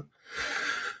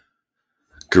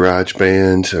garage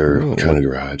band, or kind of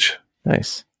garage.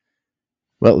 Nice.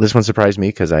 Well, this one surprised me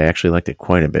because I actually liked it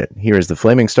quite a bit. Here is the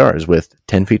Flaming Stars with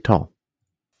 10 Feet Tall.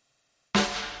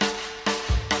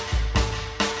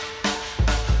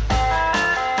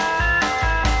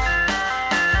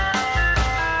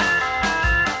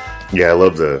 Yeah, I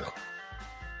love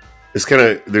it's kind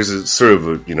of, there's a sort of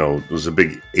a, you know, there was a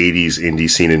big 80s indie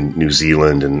scene in New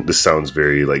Zealand, and this sounds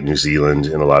very like New Zealand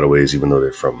in a lot of ways, even though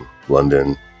they're from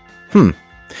London.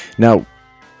 Now,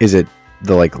 is it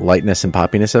the like lightness and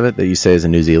poppiness of it that you say is a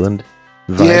New Zealand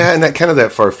vibe? Yeah, and that kind of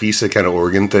that Farfisa kind of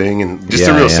organ thing, and just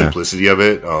the real simplicity of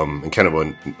it, and kind of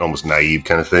an almost naive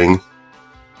kind of thing.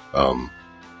 But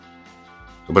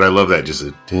I love that, just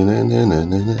a...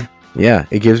 Yeah,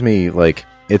 it gives me like,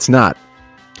 it's not,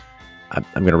 I'm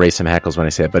going to raise some hackles when I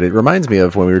say it, but it reminds me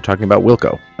of when we were talking about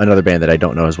Wilco, another band that I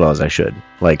don't know as well as I should.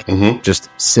 Like, just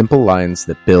simple lines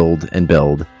that build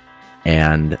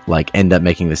and like end up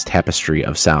making this tapestry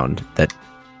of sound that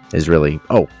is really,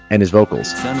 and his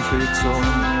vocals. 10 feet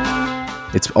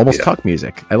tall. It's almost talk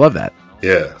music. I love that.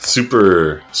 Yeah,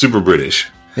 super British.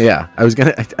 Yeah, I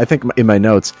think in my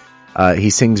notes, he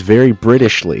sings very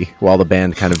Britishly while the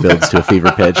band kind of builds to a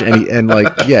fever pitch,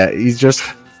 he's just,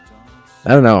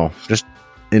 I don't know, just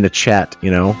in a chat, you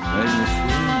know.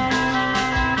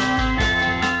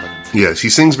 Yeah, she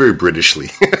sings very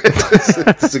Britishly.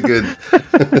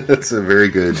 That's a very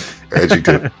good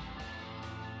adjective.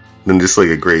 And just like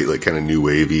a great, like kind of new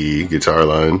wavy guitar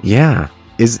line. Yeah,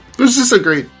 it's just a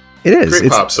great. It is.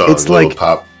 Great pop song. It's like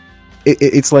pop.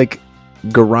 It's like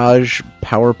garage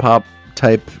power pop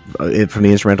type from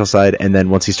the instrumental side, and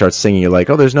then once he starts singing, you're like,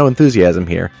 oh, there's no enthusiasm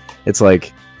here. It's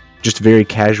like just very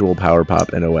casual power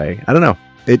pop in a way. I don't know.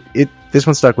 This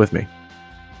one stuck with me,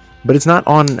 but it's not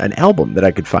on an album that I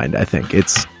could find. I think it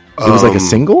was like a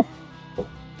single.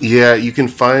 Yeah, you can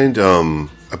find.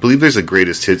 I believe there's a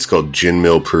greatest hits called Gin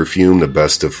Mill Perfume, the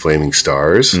best of Flaming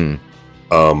Stars.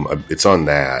 It's on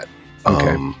that.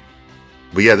 Okay.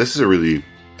 But yeah, this is a really,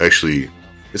 actually,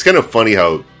 it's kind of funny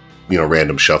how, you know,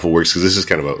 Random Shuffle works, because this is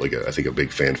kind of I think a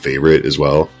big fan favorite as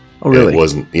well. Oh, really? And it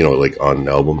wasn't, you know, like on an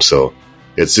album. So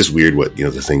it's just weird what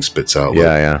the thing spits out.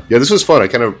 Yeah. This was fun.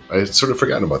 I sort of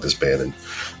forgotten about this band and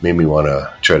made me want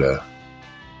to try to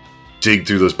dig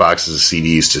through those boxes of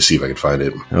CDs to see if I could find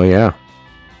it. Oh yeah,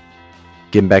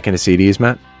 getting back into CDs,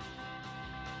 Matt.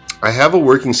 I have a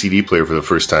working CD player for the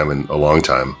first time in a long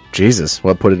time. Jesus,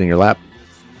 what put it in your lap?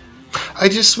 I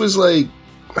just was like,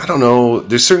 I don't know.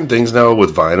 There's certain things now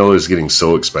with vinyl is getting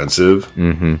so expensive.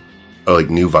 Mm-hmm.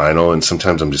 Like new vinyl, and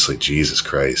sometimes I'm just like, Jesus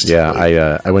Christ. Yeah,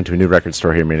 like, I went to a new record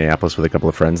store here in Minneapolis with a couple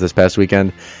of friends this past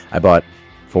weekend. I bought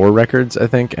 4 records, I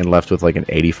think, and left with like an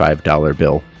 $85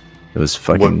 bill. It was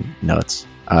fucking nuts.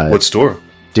 What store?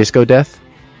 Disco Death.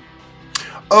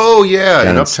 Oh yeah,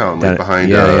 in Uptown, right behind.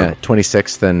 Yeah,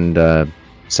 26th and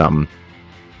something.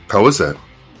 How was that?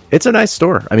 It's a nice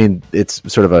store. I mean, it's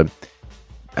sort of a,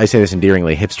 I say this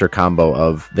endearingly, hipster combo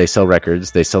of they sell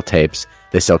records, they sell tapes,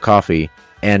 they sell coffee,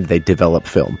 and they develop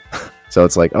film. So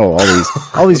it's like, oh,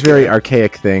 all these very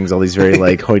archaic things, all these very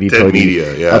like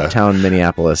hoity-toity uptown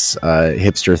Minneapolis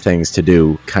hipster things to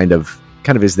do kind of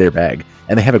is their bag.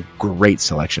 And they have a great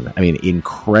selection. I mean,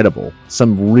 incredible.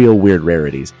 Some real weird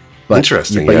rarities. But,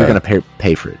 interesting. But you're going to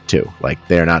pay for it too. Like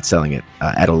they're not selling it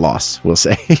at a loss, we'll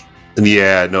say.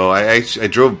 Yeah, no,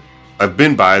 I've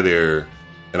been by there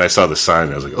and I saw the sign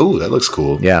and I was like, oh, that looks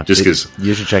cool. Yeah. Just because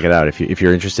you should check it out if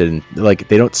you're interested in, like,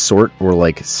 they don't sort or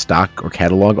like stock or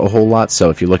catalog a whole lot. So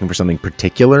if you're looking for something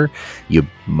particular, you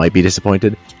might be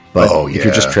disappointed. But if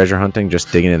you're just treasure hunting,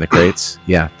 just digging in the crates,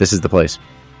 yeah, this is the place.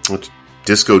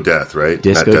 Disco Death, right?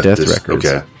 Disco Death Records.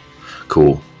 Okay,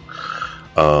 cool.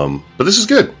 But this is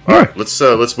good. All right,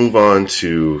 let's move on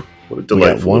to what a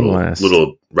delightful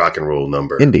little rock and roll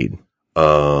number. Indeed.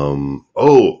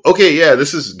 Okay, yeah,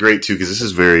 this is great too because this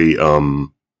is very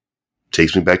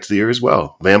takes me back to the year as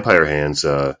well. Vampire Hands.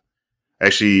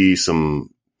 Actually, some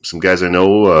guys I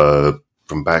know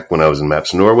from back when I was in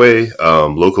Maps Norway,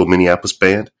 local Minneapolis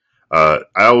band. I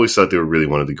always thought they were really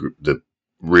one of the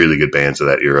really good bands of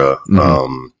that era.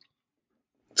 Mm-hmm.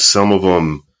 Some of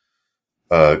them,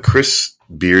 Chris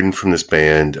Bearden from this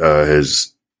band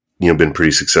has been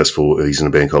pretty successful. He's in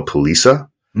a band called Polisa.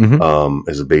 Mm-hmm.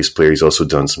 As a bass player. He's also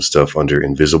done some stuff under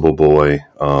Invisible Boy.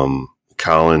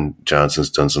 Colin Johnson's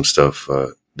done some stuff.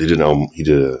 He did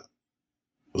it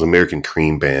was American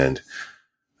Cream band.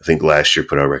 I think last year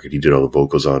put out a record he did all the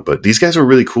vocals on. But these guys were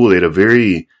really cool. They had a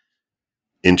very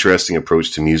interesting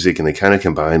approach to music, and they kind of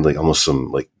combined like almost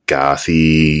some like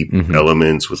gothy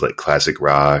elements with like classic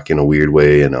rock in a weird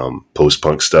way and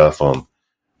post-punk stuff.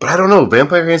 But I don't know.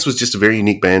 Vampire Hands was just a very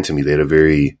unique band to me. They had a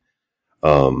very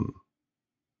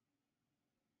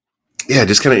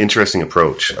just kind of interesting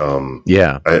approach.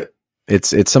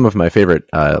 It's some of my favorite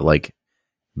like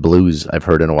blues I've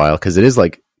heard in a while because it is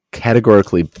like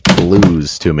categorically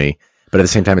blues to me, but at the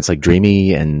same time it's like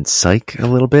dreamy and psych a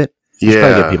little bit. Let's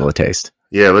probably give people a taste.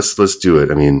 Yeah, let's do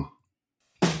it. I mean,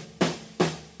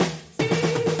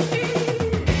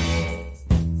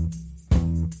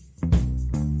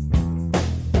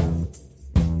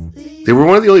 they were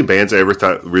one of the only bands I ever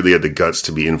thought really had the guts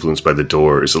to be influenced by the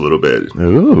Doors a little bit.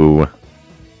 Ooh.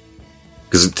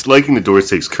 Because liking the Doors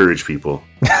takes courage, people.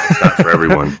 It's not for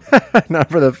everyone. Not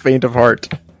for the faint of heart.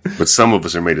 But some of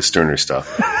us are made of sterner stuff.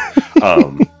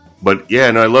 But yeah,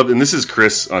 no, I love it. And this is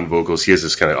Chris on vocals. He has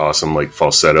this kind of awesome like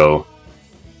falsetto.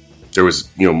 There was,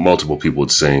 multiple people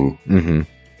would sing. Mm-hmm.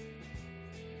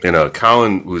 And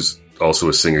Colin, who's also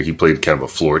a singer, he played kind of a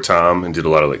floor tom and did a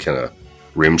lot of like kind of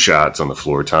rim shots on the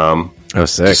floor tom. Oh,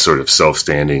 sick. Just sort of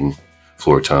self-standing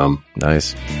floor tom.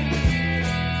 Nice.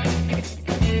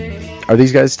 Are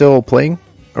these guys still playing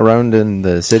around in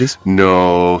the cities?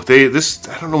 No. I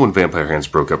don't know when Vampire Hands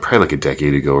broke up. Probably like a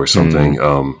decade ago or something.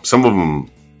 Some of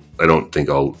them, I don't think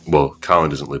Colin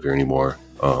doesn't live here anymore.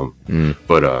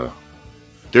 But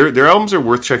their albums are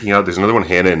worth checking out. There's another one,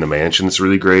 Hannah in the Mansion, that's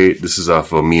really great. This is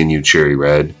off of Me and You, Cherry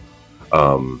Red.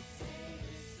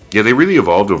 They really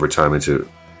evolved over time into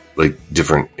like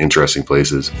different interesting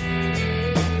places.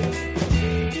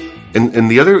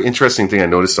 And the other interesting thing I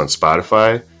noticed on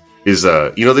Spotify is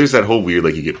there's that whole weird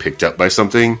like you get picked up by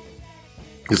something.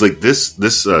 It's like this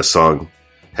song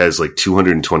has like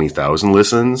 220,000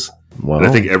 listens. Wow. And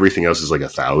I think everything else is like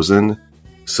 1,000.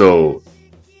 So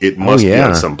it must be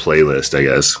on some playlist, I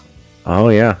guess. Oh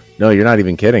yeah. No, you're not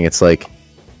even kidding. It's like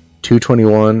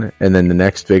 221 and then the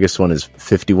next biggest one is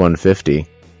 5150.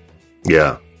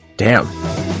 Yeah. Damn.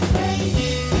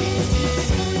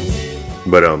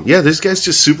 But this guy's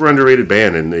just super underrated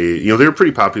band, and they were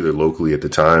pretty popular locally at the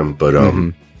time. But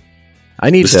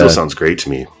this still sounds great to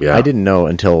me. Yeah, I didn't know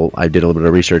until I did a little bit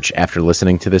of research after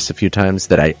listening to this a few times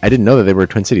that I didn't know that they were a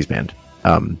Twin Cities band.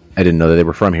 I didn't know that they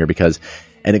were from here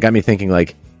and it got me thinking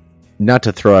like not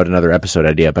to throw out another episode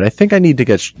idea, but I think I need to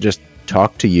just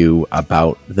talk to you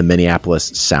about the Minneapolis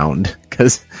sound,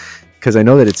 because I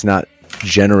know that it's not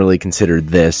generally considered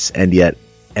this, and yet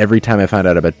every time I find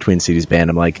out about Twin Cities Band,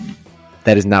 I'm like,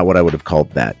 that is not what I would have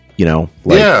called that. You know,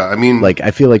 like, yeah, I mean, like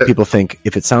I feel like people think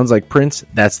if it sounds like Prince,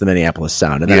 that's the Minneapolis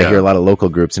sound, and then I hear a lot of local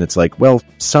groups, and it's like, well,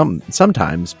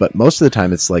 sometimes, but most of the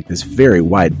time, it's like this very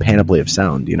wide panoply of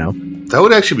sound. You know, that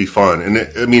would actually be fun. And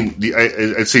I mean,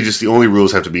 I'd say just the only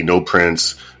rules have to be no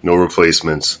Prince, no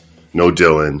replacements, no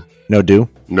Dylan,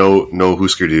 no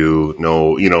Husker Du,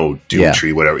 no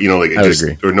Doomtree, whatever. You know, like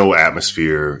agree. Or no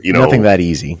Atmosphere. You know, nothing that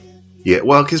easy. Yeah,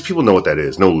 well, because people know what that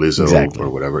is. No Lizzo or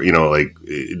whatever. You know, like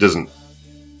it doesn't.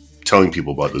 Telling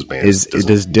people about those bands.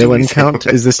 Does Dylan count?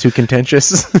 Is this too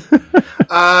contentious?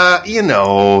 You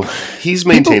know, he's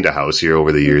maintained a house here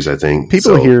over the years, I think.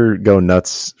 People here go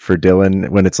nuts for Dylan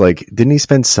when it's like, didn't he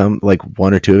spend some, like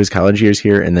 1 or 2 of his college years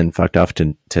here and then fucked off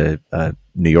to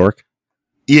New York?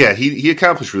 Yeah, he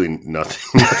accomplished really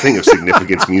nothing of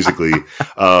significance musically.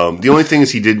 The only thing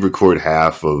is he did record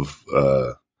half of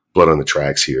Blood on the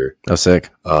Tracks here. Oh,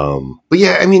 sick. But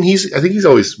yeah, I mean, I think he's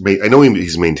always I know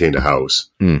he's maintained a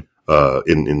house.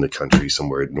 In the country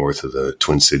somewhere north of the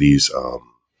Twin Cities.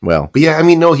 But yeah, I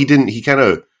mean, no, he didn't. He kind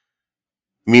of,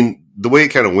 I mean, the way it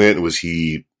kind of went was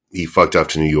he fucked off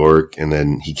to New York and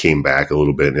then he came back a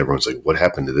little bit and everyone's like, what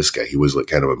happened to this guy? He was like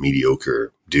kind of a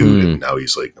mediocre dude and now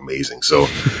he's like amazing. So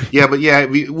yeah, but yeah,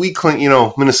 we cling, you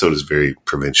know, Minnesota's very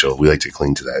provincial. We like to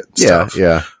cling to that stuff.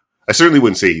 Yeah. I certainly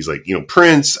wouldn't say he's like, you know,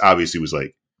 Prince obviously was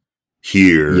like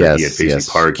here. Yes, he had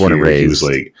Paisley Park here. He was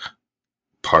like,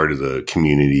 part of the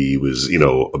community, was, you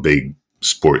know, a big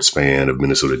sports fan of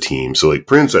Minnesota teams. So like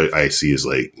Prince, I see as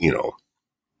like, you know,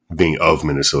 being of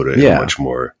Minnesota in a much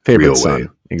more favorite real son. way.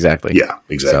 Exactly. Yeah,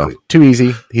 exactly. So, too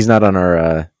easy. He's not on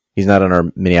our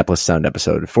Minneapolis Sound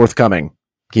episode. Forthcoming.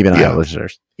 Keep an eye out,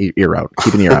 listeners. Ear out.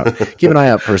 Keep an ear out. Keep an eye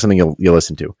out for something you'll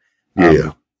listen to.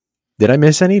 Yeah. Did I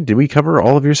miss any? Did we cover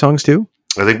all of your songs too?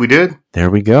 I think we did. There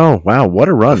we go. Wow, what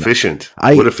a run. Efficient.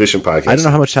 What efficient podcast. I don't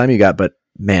know how much time you got, but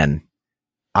man,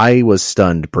 I was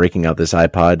stunned breaking out this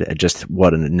iPod at just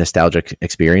what a nostalgic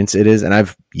experience it is. And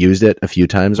I've used it a few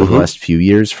times over the last few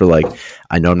years for like,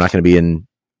 I know I'm not going to be in,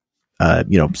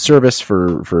 service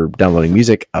for downloading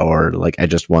music, or like, I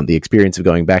just want the experience of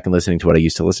going back and listening to what I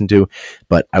used to listen to.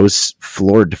 But I was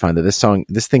floored to find that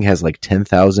this thing has like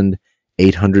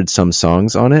 10,800 some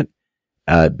songs on it,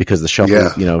 because the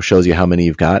shuffle, shows you how many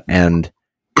you've got. And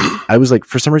I was like,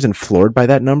 for some reason, floored by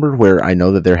that number, where I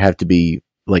know that there have to be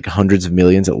like hundreds of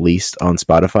millions at least on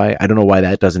Spotify. I don't know why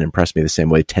that doesn't impress me the same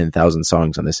way 10,000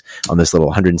 songs on this little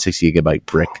 160 gigabyte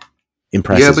brick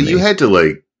impresses me. Yeah, but you had to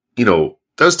like, you know,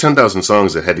 that was 10,000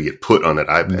 songs that had to get put on that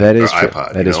iPad. That is true.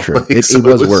 iPod. That is true. Like, it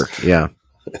was work. Yeah.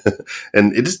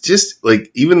 And it's just like,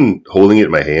 even holding it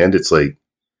in my hand, it's like,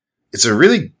 it's a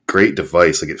really great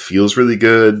device. Like it feels really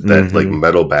good. That like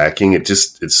metal backing,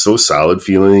 it's so solid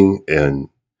feeling. And,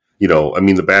 you know, I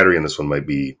mean, the battery on this one might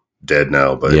be dead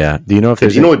now, but yeah. Do you know if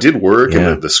there's it did work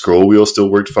and the scroll wheel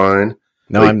still worked fine?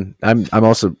 No, like, I'm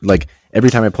also like, every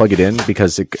time I plug it in,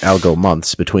 because I'll go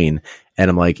months between, and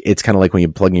I'm like, it's kind of like when you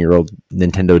plug in your old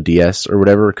Nintendo DS or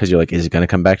whatever, because you're like, is it going to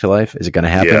come back to life? Is it going to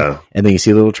happen? Yeah. And then you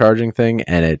see a little charging thing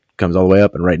and it comes all the way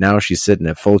up, and right now she's sitting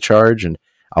at full charge, and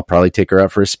I'll probably take her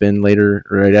out for a spin later,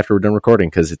 right after we're done recording,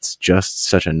 because it's just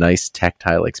such a nice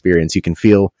tactile experience. You can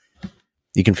feel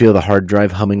the hard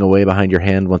drive humming away behind your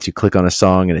hand once you click on a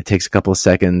song, and it takes a couple of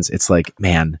seconds. It's like,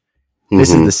 man,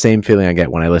 this is the same feeling I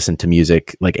get when I listen to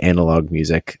music, like analog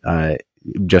music,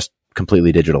 just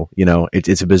completely digital. You know,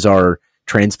 it's a bizarre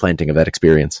transplanting of that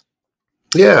experience.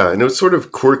 Yeah, and it was sort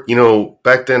of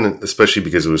back then, especially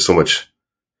because it was so much,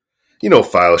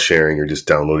 file sharing or just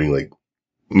downloading like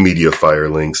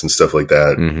MediaFire links and stuff like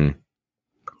that.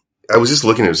 I was just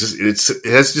looking at it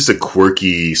has just a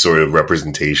quirky sort of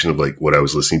representation of like what I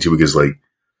was listening to, because like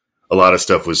a lot of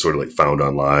stuff was sort of like found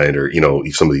online, or,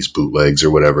 some of these bootlegs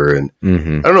or whatever. And I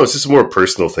don't know, it's just a more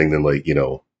personal thing than like,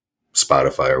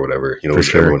 Spotify or whatever,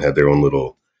 everyone had their own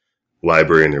little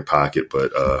library in their pocket.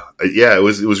 But, yeah, it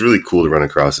was really cool to run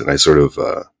across it. And I sort of,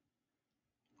 I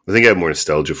think I have more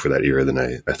nostalgia for that era than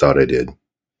I thought I did.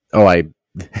 Oh,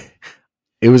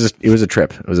 it was a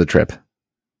trip. It was a trip.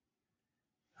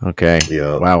 Okay.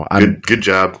 Yeah. Wow. Good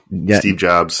job. Yeah. Steve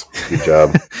Jobs. Good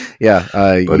job.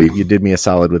 Yeah. You did me a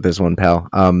solid with this one, pal.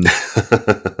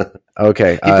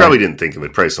 Okay. He probably didn't think of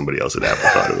it. Probably somebody else at Apple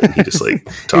thought of it. He just like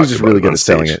talked he was just really good at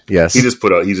selling it. Yes. He just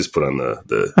put on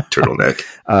the turtleneck.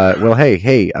 Well,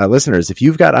 hey, listeners, if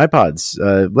you've got iPods,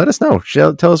 let us know.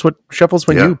 Tell us what shuffles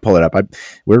when you pull it up.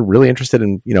 We're really interested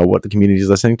in, what the community is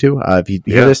listening to. If you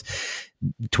hear this,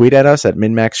 tweet at us at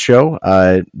MinMax Show.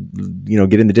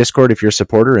 Get in the Discord if you're a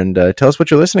supporter, and tell us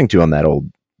what you're listening to on that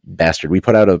old bastard. We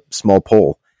put out a small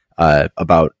poll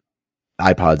about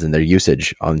iPods and their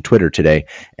usage on Twitter today,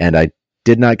 and I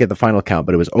did not get the final count,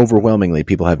 but it was overwhelmingly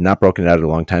people have not broken it out in a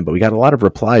long time. But we got a lot of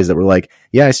replies that were like,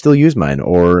 "Yeah, I still use mine,"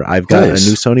 or "I've got a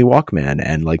new Sony Walkman,"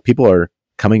 and like people are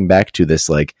coming back to this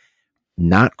like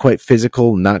not quite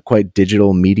physical, not quite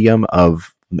digital medium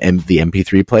of the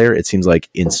MP3 player. It seems like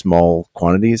in small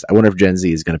quantities. I wonder if Gen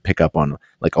Z is going to pick up on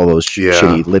like all those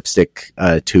shitty lipstick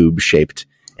tube shaped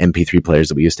MP3 players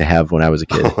that we used to have when I was a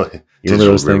kid. You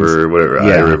remember those things? Whatever,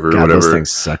 yeah, iRiver, God, whatever. Those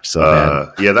things sucked so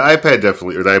bad. Yeah, the iPad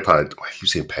definitely, or the iPod. Why keep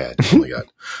saying pad? Oh my god,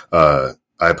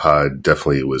 iPod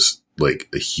definitely was like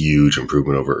a huge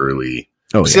improvement over early.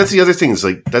 Oh, See, that's the other thing is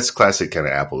like that's classic kind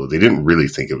of Apple. They didn't really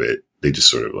think of it. They just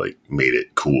sort of like made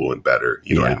it cool and better.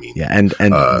 You know what I mean? Yeah, and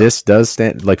this does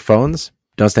stand like phones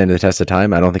don't stand the test of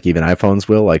time. I don't think even iPhones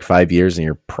will. Like 5 years, and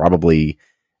you're probably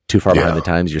too far behind the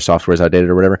times. Your software's outdated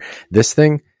or whatever. This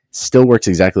thing still works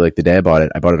exactly like the day I bought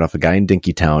it. I bought it off a guy in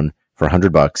Dinkytown for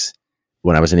 $100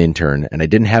 when I was an intern, and I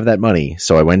didn't have that money,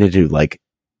 so I went into like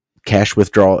cash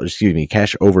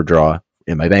overdraw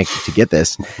in my bank to get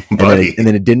this, and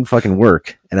then it didn't fucking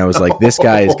work. And I was like, this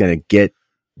guy is gonna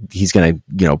he's gonna,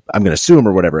 I'm gonna sue him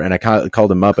or whatever. And I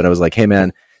called him up, and I was like, hey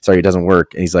man, sorry, it doesn't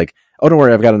work. And he's like, oh, don't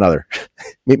worry, I've got another.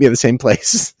 Meet me at the same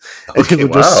place. Okay, and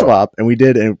we'll just swap, and we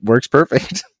did, and it works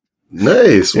perfect.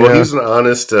 Nice. Well, he's an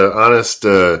honest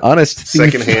thief.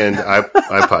 secondhand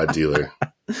iPod dealer.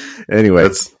 Anyway,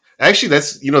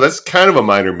 that's kind of a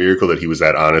minor miracle that he was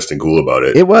that honest and cool about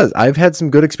it. It was. I've had some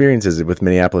good experiences with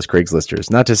Minneapolis Craigslisters.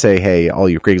 Not to say, hey, all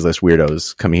you Craigslist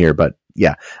weirdos come here, but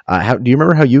yeah. Do you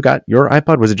remember how you got your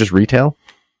iPod? Was it just retail?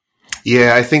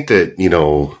 Yeah, I think that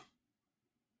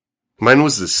mine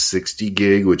was the 60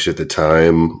 gig, which at the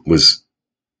time was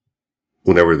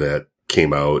whenever that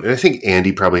came out. And I think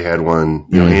Andy probably had one.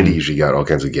 Andy usually got all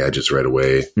kinds of gadgets right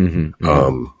away. Mm-hmm,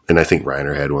 mm-hmm. And I think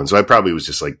Reiner had one. So I probably was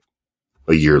just like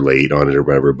a year late on it or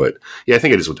whatever. But yeah, I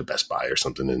think I just went to Best Buy or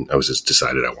something, and I was just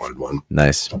decided I wanted one.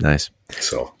 Nice.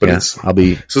 So, but this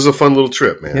was a fun little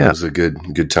trip, man. Yeah. It was a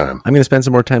good time. I'm going to spend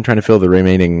some more time trying to fill the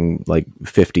remaining like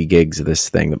 50 gigs of this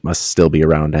thing that must still be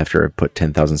around after I put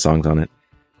 10,000 songs on it.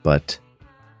 But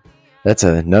that's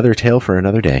another tale for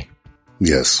another day.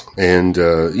 Yes. And,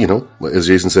 as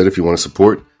Jason said, if you want to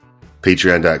support,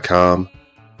 patreon.com/MinMax,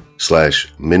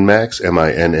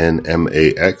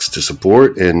 MINNMAX to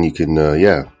support. And you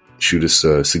can, shoot us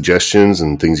suggestions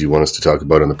and things you want us to talk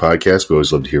about on the podcast. We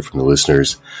always love to hear from the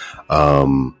listeners.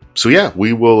 We'll see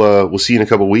you in a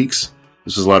couple weeks.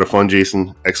 This was a lot of fun,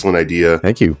 Jason. Excellent idea.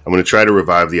 Thank you. I'm going to try to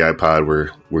revive the iPod. We're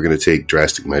going to take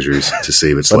drastic measures to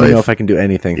save its life. Let me know if I can do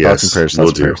anything. Yes, thoughts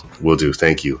and prayers. We'll do.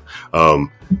 Thank you.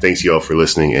 Thanks you all for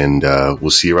listening, and we'll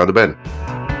see you around the bend.